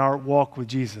enduring in our walk with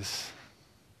Jesus.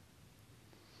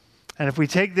 And if we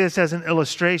take this as an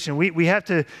illustration, we have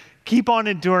to keep on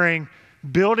enduring,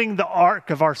 building the ark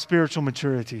of our spiritual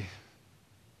maturity.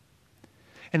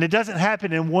 And it doesn't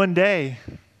happen in one day.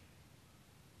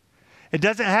 It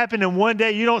doesn't happen in one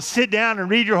day. You don't sit down and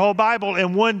read your whole Bible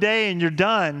in one day and you're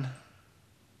done.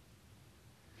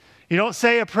 You don't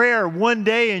say a prayer one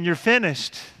day and you're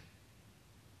finished.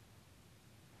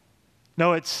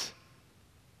 No, it's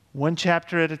one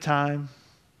chapter at a time,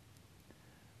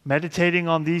 meditating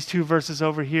on these 2 verses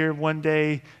over here one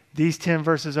day, these 10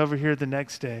 verses over here the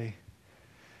next day.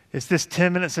 It's this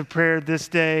 10 minutes of prayer this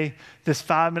day, this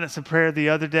 5 minutes of prayer the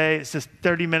other day. It's this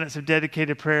 30 minutes of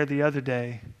dedicated prayer the other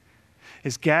day.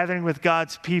 It's gathering with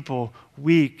God's people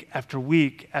week after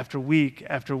week after week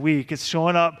after week. It's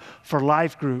showing up for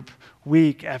life group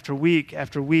week after week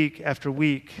after week after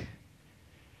week.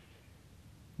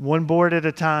 One board at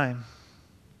a time.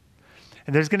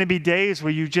 And there's going to be days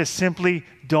where you just simply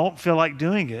don't feel like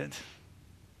doing it.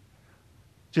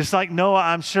 Just like Noah,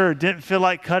 I'm sure, didn't feel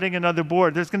like cutting another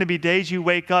board. There's going to be days you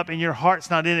wake up and your heart's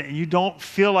not in it and you don't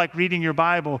feel like reading your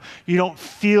Bible. You don't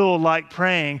feel like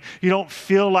praying. You don't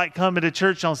feel like coming to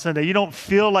church on Sunday. You don't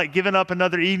feel like giving up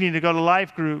another evening to go to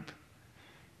life group.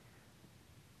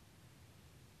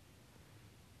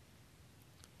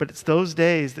 But it's those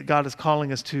days that God is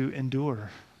calling us to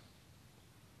endure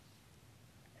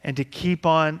and to keep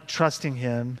on trusting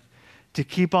Him, to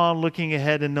keep on looking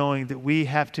ahead and knowing that we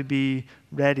have to be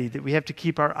ready, that we have to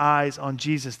keep our eyes on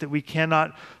Jesus, that we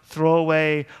cannot throw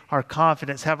away our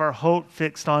confidence, have our hope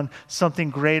fixed on something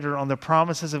greater, on the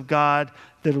promises of God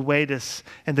that await us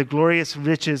and the glorious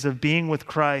riches of being with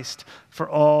Christ for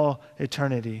all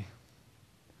eternity.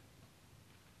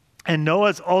 And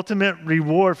Noah's ultimate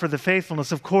reward for the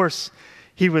faithfulness, of course,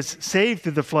 he was saved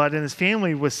through the flood and his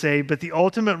family was saved, but the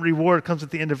ultimate reward comes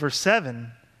at the end of verse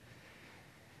 7.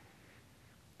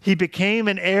 He became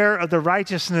an heir of the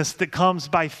righteousness that comes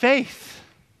by faith.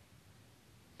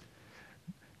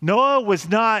 Noah was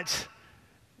not,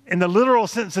 in the literal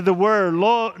sense of the word,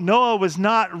 Noah was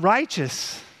not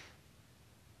righteous.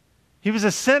 He was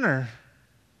a sinner.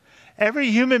 Every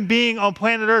human being on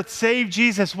planet Earth, save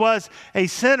Jesus, was a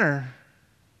sinner.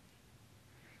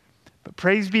 But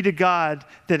praise be to God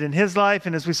that in his life,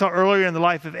 and as we saw earlier in the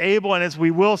life of Abel, and as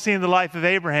we will see in the life of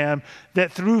Abraham,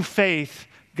 that through faith,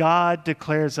 God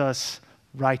declares us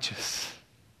righteous.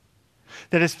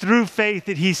 That it's through faith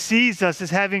that He sees us as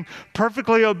having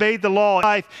perfectly obeyed the law of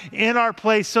life in our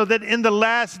place, so that in the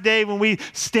last day when we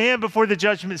stand before the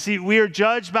judgment seat, we are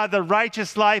judged by the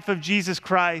righteous life of Jesus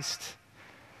Christ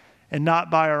and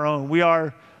not by our own. We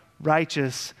are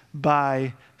righteous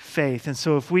by faith. And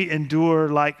so if we endure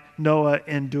like Noah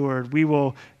endured, we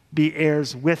will be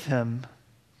heirs with him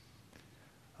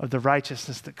of the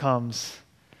righteousness that comes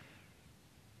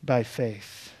by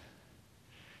faith.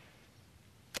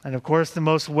 And of course, the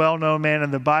most well-known man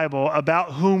in the Bible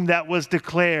about whom that was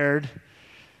declared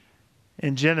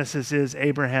in Genesis is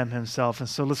Abraham himself. And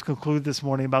so let's conclude this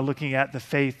morning by looking at the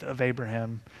faith of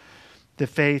Abraham. The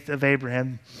faith of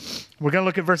Abraham. We're going to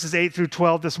look at verses 8 through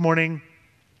 12 this morning.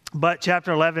 But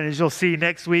chapter 11, as you'll see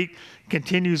next week,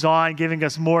 continues on giving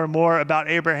us more and more about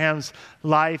Abraham's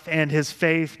life and his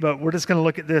faith. But we're just going to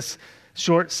look at this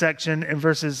short section in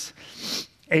verses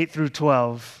 8 through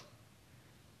 12.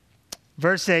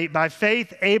 Verse 8, by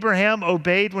faith Abraham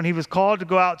obeyed when he was called to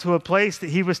go out to a place that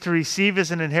he was to receive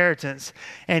as an inheritance.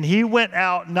 And he went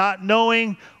out not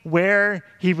knowing where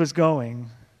he was going.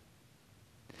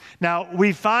 Now,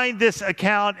 we find this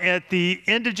account at the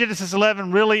end of Genesis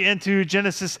 11, really into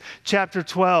Genesis chapter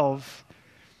 12.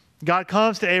 God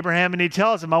comes to Abraham and he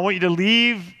tells him, I want you to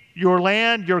leave your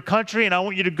land, your country, and I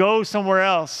want you to go somewhere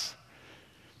else.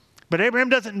 But Abraham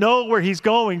doesn't know where he's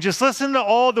going. Just listen to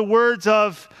all the words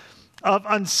of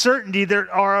uncertainty that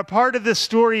are a part of this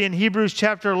story in Hebrews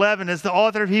chapter 11 as the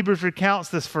author of Hebrews recounts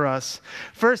this for us.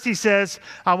 First, he says,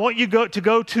 I want you to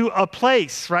go to a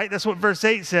place, right? That's what verse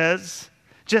 8 says.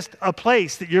 Just a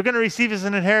place that you're going to receive as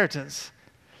an inheritance.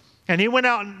 And he went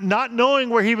out not knowing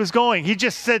where he was going. He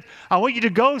just said, I want you to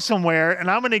go somewhere and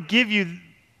I'm going to give you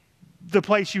the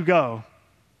place you go.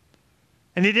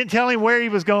 And he didn't tell him where he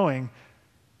was going.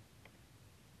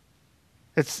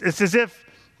 It's as if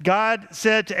God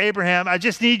said to Abraham, I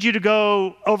just need you to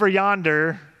go over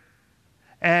yonder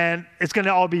and it's going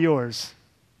to all be yours.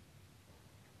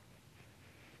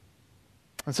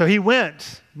 And so he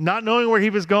went, not knowing where he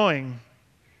was going.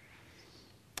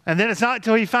 And then it's not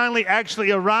until he finally actually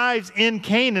arrives in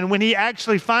Canaan, when he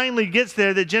actually finally gets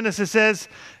there, that Genesis says,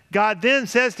 God then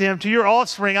says to him, to your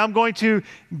offspring, I'm going to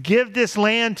give this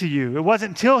land to you. It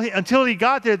wasn't until he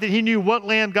got there that he knew what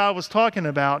land God was talking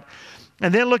about.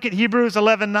 And then look at Hebrews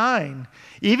 11:9.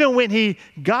 Even when he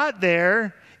got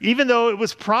there, even though it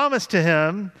was promised to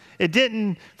him, it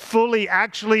didn't fully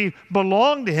actually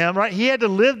belong to him, right? He had to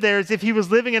live there as if he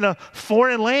was living in a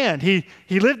foreign land. He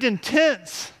lived in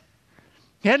tents.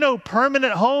 He had no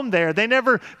permanent home there. They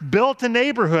never built a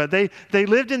neighborhood. They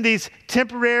lived in these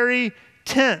temporary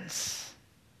tents,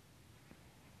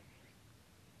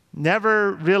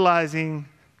 never realizing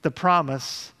the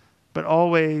promise, but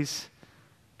always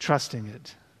trusting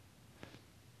it.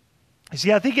 You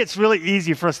see, I think it's really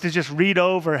easy for us to just read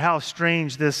over how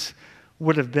strange this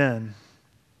would have been.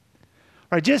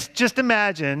 All right, just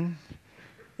imagine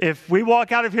if we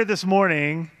walk out of here this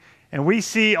morning and we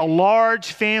see a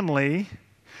large family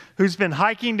who's been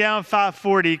hiking down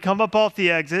 540, come up off the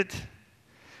exit,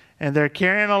 and they're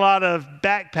carrying a lot of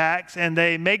backpacks, and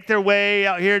they make their way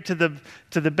out here to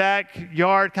the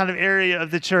backyard kind of area of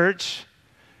the church,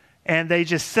 and they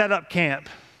just set up camp,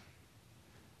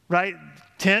 right?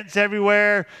 Tents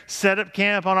everywhere, set up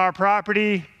camp on our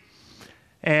property.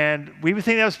 And we would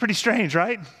think that was pretty strange,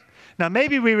 right? Now,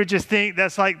 maybe we would just think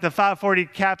that's like the 540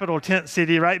 Capital Tent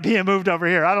City, right, being moved over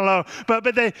here. I don't know.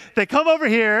 But they come over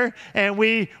here, and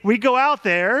we go out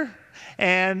there,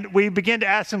 and we begin to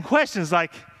ask some questions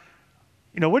like,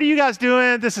 what are you guys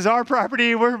doing? This is our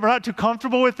property. We're not too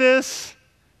comfortable with this.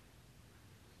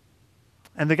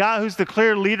 And the guy who's the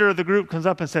clear leader of the group comes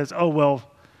up and says, oh, well,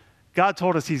 God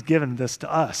told us he's given this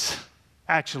to us,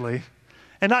 actually.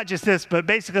 And not just this, but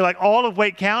basically like all of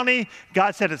Wake County,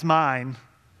 God said it's mine.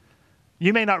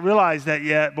 You may not realize that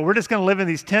yet, but we're just going to live in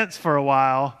these tents for a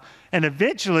while. And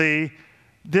eventually,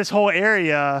 this whole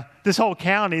area, this whole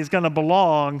county is going to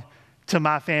belong to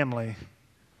my family.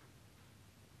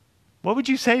 What would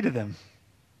you say to them?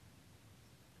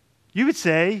 You would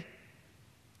say,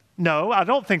 no, I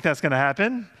don't think that's going to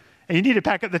happen. And you need to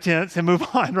pack up the tents and move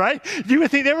on, right? You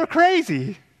would think they were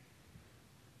crazy.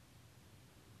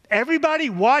 Everybody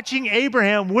watching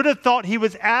Abraham would have thought he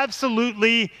was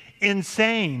absolutely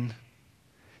insane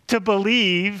to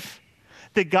believe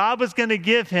that God was going to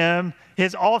give him,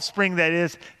 his offspring that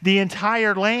is, the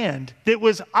entire land that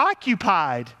was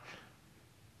occupied.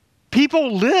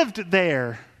 People lived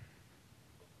there.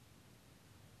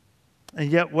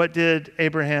 And yet, what did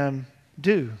Abraham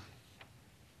do?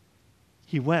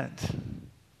 He went,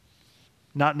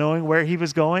 not knowing where he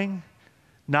was going,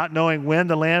 not knowing when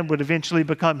the land would eventually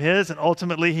become his, and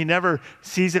ultimately he never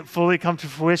sees it fully come to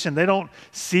fruition. They don't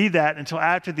see that until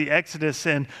after the Exodus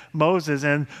and Moses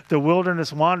and the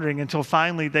wilderness wandering, until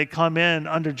finally they come in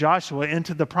under Joshua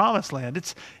into the promised land.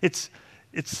 It's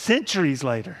centuries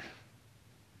later.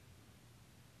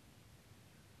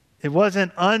 It was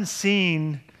an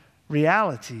unseen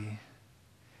reality.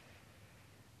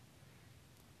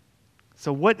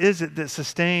 So what is it that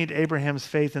sustained Abraham's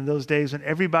faith in those days when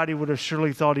everybody would have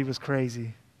surely thought he was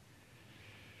crazy?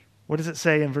 What does it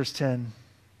say in verse 10?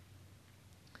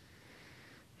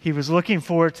 He was looking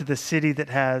forward to the city that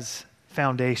has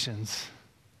foundations,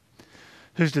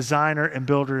 whose designer and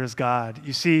builder is God.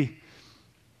 You see,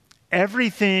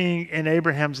 everything in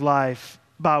Abraham's life,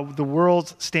 by the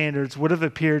world's standards, would have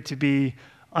appeared to be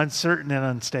uncertain and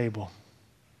unstable.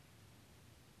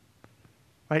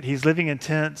 Right? He's living in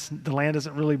tents. The land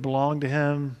doesn't really belong to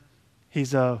him.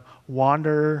 He's a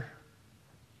wanderer.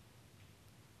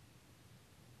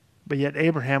 But yet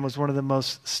Abraham was one of the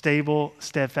most stable,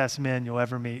 steadfast men you'll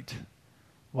ever meet.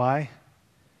 Why?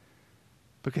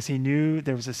 Because he knew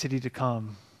there was a city to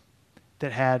come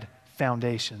that had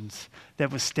foundations,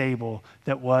 that was stable,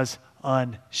 that was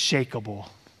unshakable.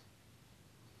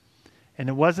 And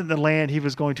it wasn't the land he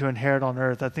was going to inherit on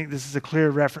earth. I think this is a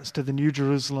clear reference to the New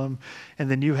Jerusalem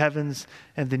and the new heavens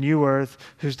and the new earth,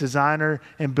 whose designer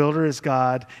and builder is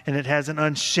God, and it has an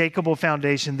unshakable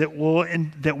foundation that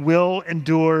will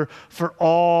endure for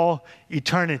all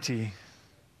eternity.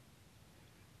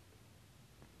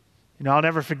 I'll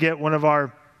never forget one of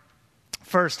our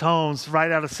first homes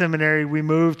right out of seminary. We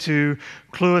moved to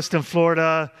Clewiston,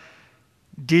 Florida,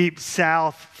 deep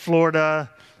South Florida,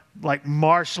 like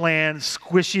marshland,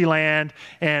 squishy land,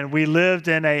 and we lived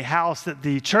in a house that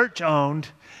the church owned,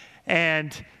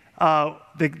 and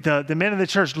the men in the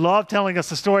church loved telling us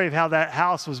the story of how that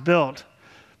house was built.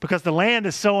 Because the land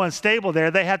is so unstable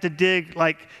there, they have to dig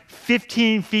like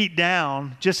 15 feet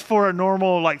down just for a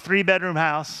normal like 3-bedroom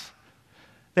house.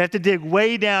 They have to dig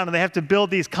way down, and they have to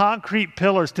build these concrete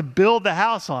pillars to build the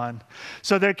house on.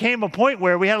 So there came a point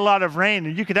where we had a lot of rain,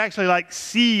 and you could actually like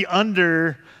see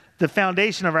under the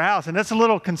foundation of our house. And that's a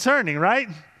little concerning, right?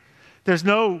 There's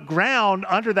no ground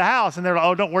under the house. And they're like,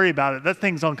 oh, don't worry about it. That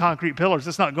thing's on concrete pillars.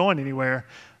 It's not going anywhere.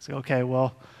 So, okay,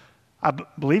 well, I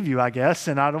believe you, I guess,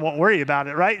 and I won't worry about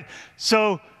it, right?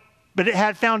 So, but it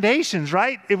had foundations,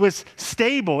 right? It was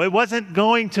stable. It wasn't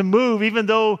going to move, even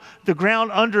though the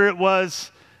ground under it was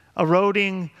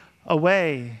eroding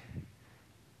away.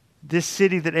 This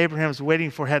city that Abraham was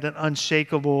waiting for had an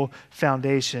unshakable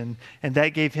foundation, and that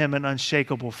gave him an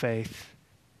unshakable faith,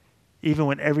 even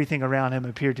when everything around him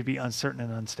appeared to be uncertain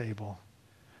and unstable.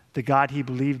 The God he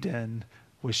believed in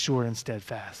was sure and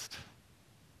steadfast.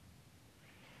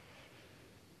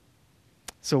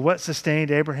 So what sustained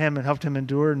Abraham and helped him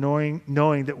endure,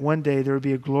 knowing that one day there would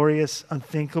be a glorious,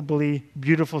 unthinkably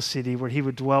beautiful city where he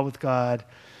would dwell with God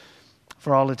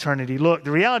for all eternity. Look,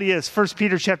 the reality is 1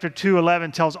 Peter chapter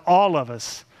 2:11 tells all of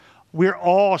us we're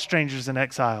all strangers and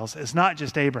exiles. It's not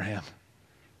just Abraham.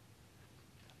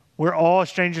 We're all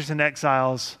strangers and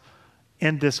exiles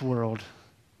in this world.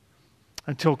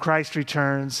 until Christ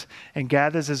returns and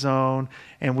gathers his own,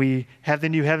 and we have the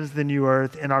new heavens and the new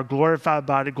earth, and our glorified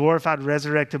body, glorified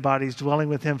resurrected bodies dwelling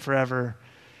with him forever.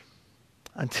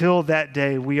 Until that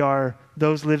day, we are,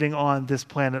 those living on this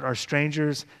planet, are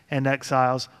strangers and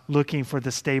exiles looking for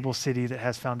the stable city that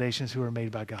has foundations who are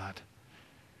made by God.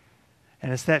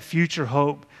 And it's that future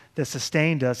hope that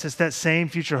sustained us. It's that same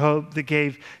future hope that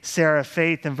gave Sarah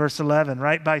faith in verse 11,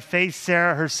 right? By faith,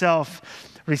 Sarah herself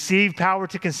received power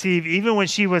to conceive even when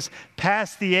she was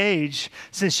past the age,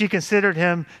 since she considered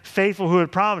him faithful who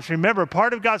had promised. Remember,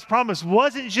 part of God's promise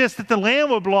wasn't just that the land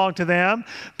would belong to them,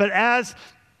 but as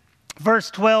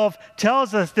verse 12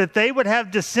 tells us, that they would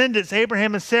have descendants,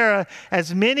 Abraham and Sarah,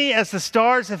 as many as the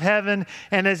stars of heaven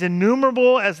and as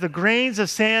innumerable as the grains of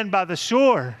sand by the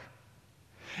shore.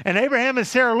 And Abraham and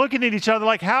Sarah are looking at each other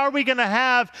like, how are we going to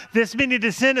have this many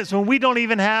descendants when we don't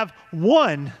even have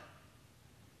one?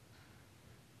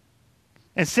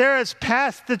 And Sarah's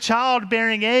past the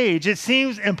childbearing age. It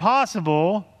seems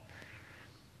impossible.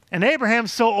 And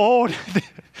Abraham's so old,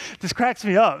 this cracks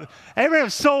me up.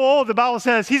 Abraham's so old, the Bible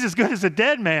says he's as good as a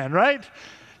dead man, right?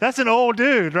 That's an old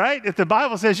dude, right? If the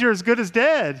Bible says you're as good as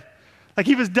dead, like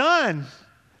he was done.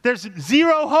 There's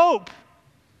zero hope.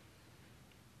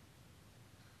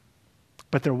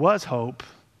 But there was hope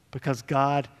because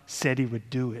God said he would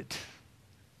do it.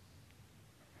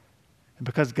 And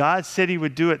because God said he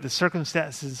would do it, the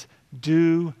circumstances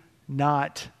do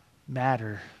not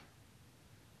matter.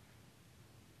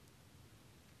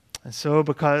 And so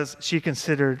because she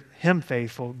considered him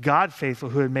faithful, God faithful,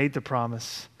 who had made the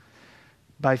promise,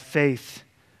 by faith,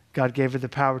 God gave her the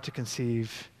power to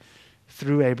conceive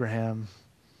through Abraham.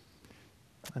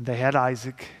 And they had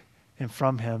Isaac, and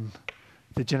from him,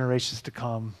 the generations to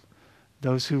come,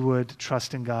 those who would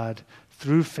trust in God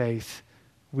through faith.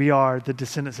 We are the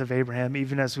descendants of Abraham,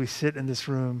 even as we sit in this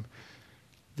room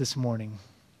this morning.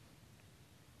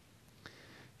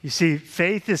 You see,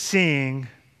 faith is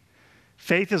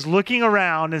looking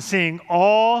around and seeing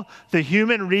all the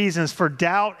human reasons for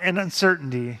doubt and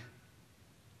uncertainty,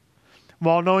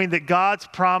 while knowing that God's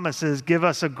promises give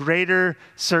us a greater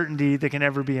certainty than can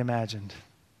ever be imagined.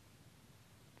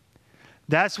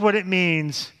 That's what it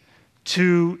means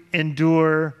to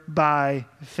endure by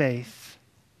faith.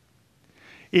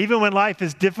 Even when life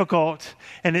is difficult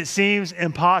and it seems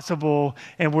impossible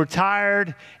and we're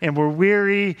tired and we're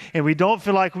weary and we don't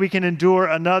feel like we can endure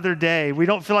another day. We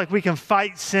don't feel like we can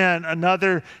fight sin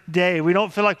another day. We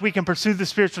don't feel like we can pursue the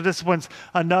spiritual disciplines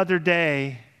another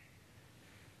day.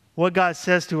 What God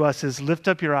says to us is, lift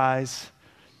up your eyes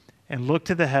and look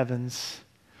to the heavens.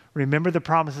 Remember the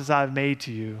promises I've made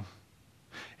to you.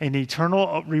 An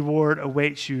eternal reward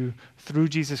awaits you through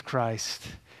Jesus Christ.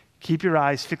 Keep your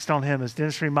eyes fixed on him. As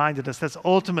Dennis reminded us, that's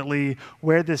ultimately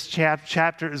where this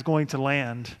chapter is going to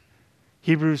land.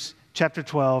 Hebrews chapter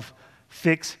 12,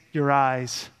 fix your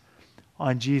eyes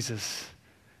on Jesus,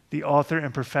 the author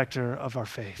and perfecter of our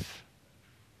faith.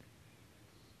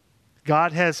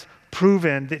 God has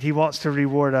proven that he wants to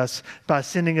reward us by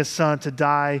sending his son to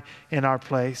die in our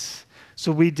place.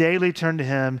 So we daily turn to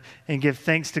him and give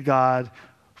thanks to God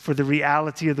for the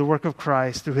reality of the work of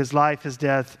Christ through his life, his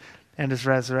death, and his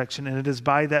resurrection. And it is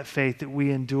by that faith that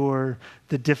we endure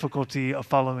the difficulty of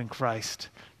following Christ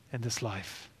in this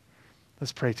life.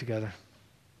 Let's pray together.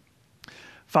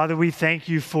 Father, we thank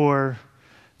you for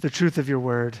the truth of your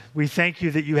word. We thank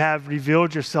you that you have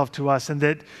revealed yourself to us and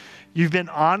that you've been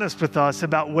honest with us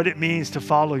about what it means to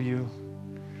follow you.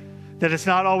 That it's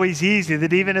not always easy,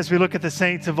 that even as we look at the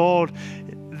saints of old,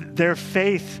 their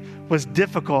faith was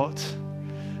difficult.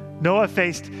 Noah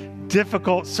faced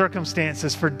difficult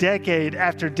circumstances for decade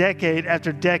after decade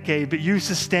after decade, but you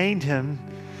sustained him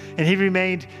and he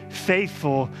remained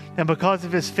faithful. And because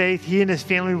of his faith, he and his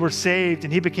family were saved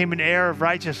and he became an heir of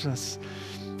righteousness.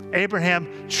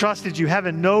 Abraham trusted you,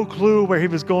 having no clue where he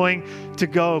was going to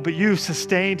go, but you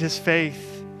sustained his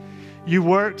faith. You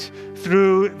worked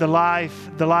through the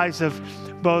lives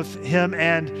of both him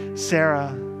and Sarah.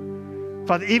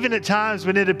 Father, even at times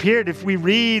when it appeared, if we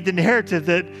read the narrative,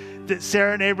 that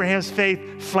Sarah and Abraham's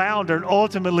faith floundered,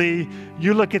 ultimately,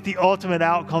 you look at the ultimate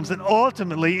outcomes, and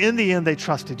ultimately, in the end, they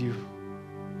trusted you.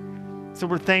 So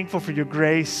we're thankful for your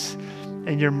grace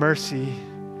and your mercy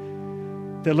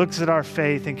that looks at our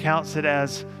faith and counts it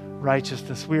as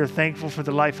righteousness. We are thankful for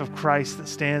the life of Christ that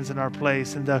stands in our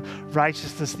place and the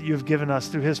righteousness that you have given us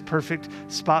through his perfect,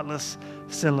 spotless,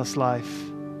 sinless life.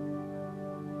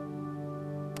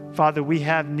 Father, we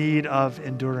have need of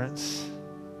endurance.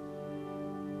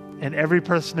 And every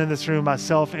person in this room,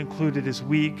 myself included, is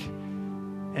weak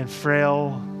and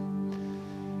frail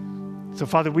So,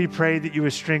 Father, we pray that you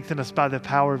would strengthen us by the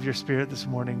power of your Spirit this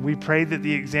morning. We pray that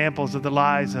the examples of the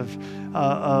lives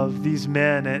of these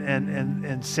men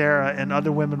and Sarah and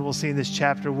other women we'll see in this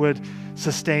chapter would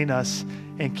sustain us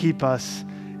and keep us,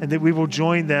 and that we will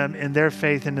join them in their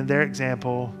faith and in their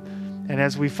example. And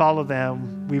as we follow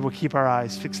them, we will keep our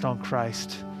eyes fixed on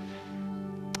Christ.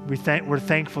 We're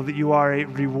thankful that you are a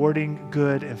rewarding,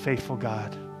 good, and faithful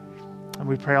God. And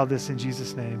we pray all this in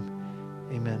Jesus' name.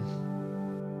 Amen.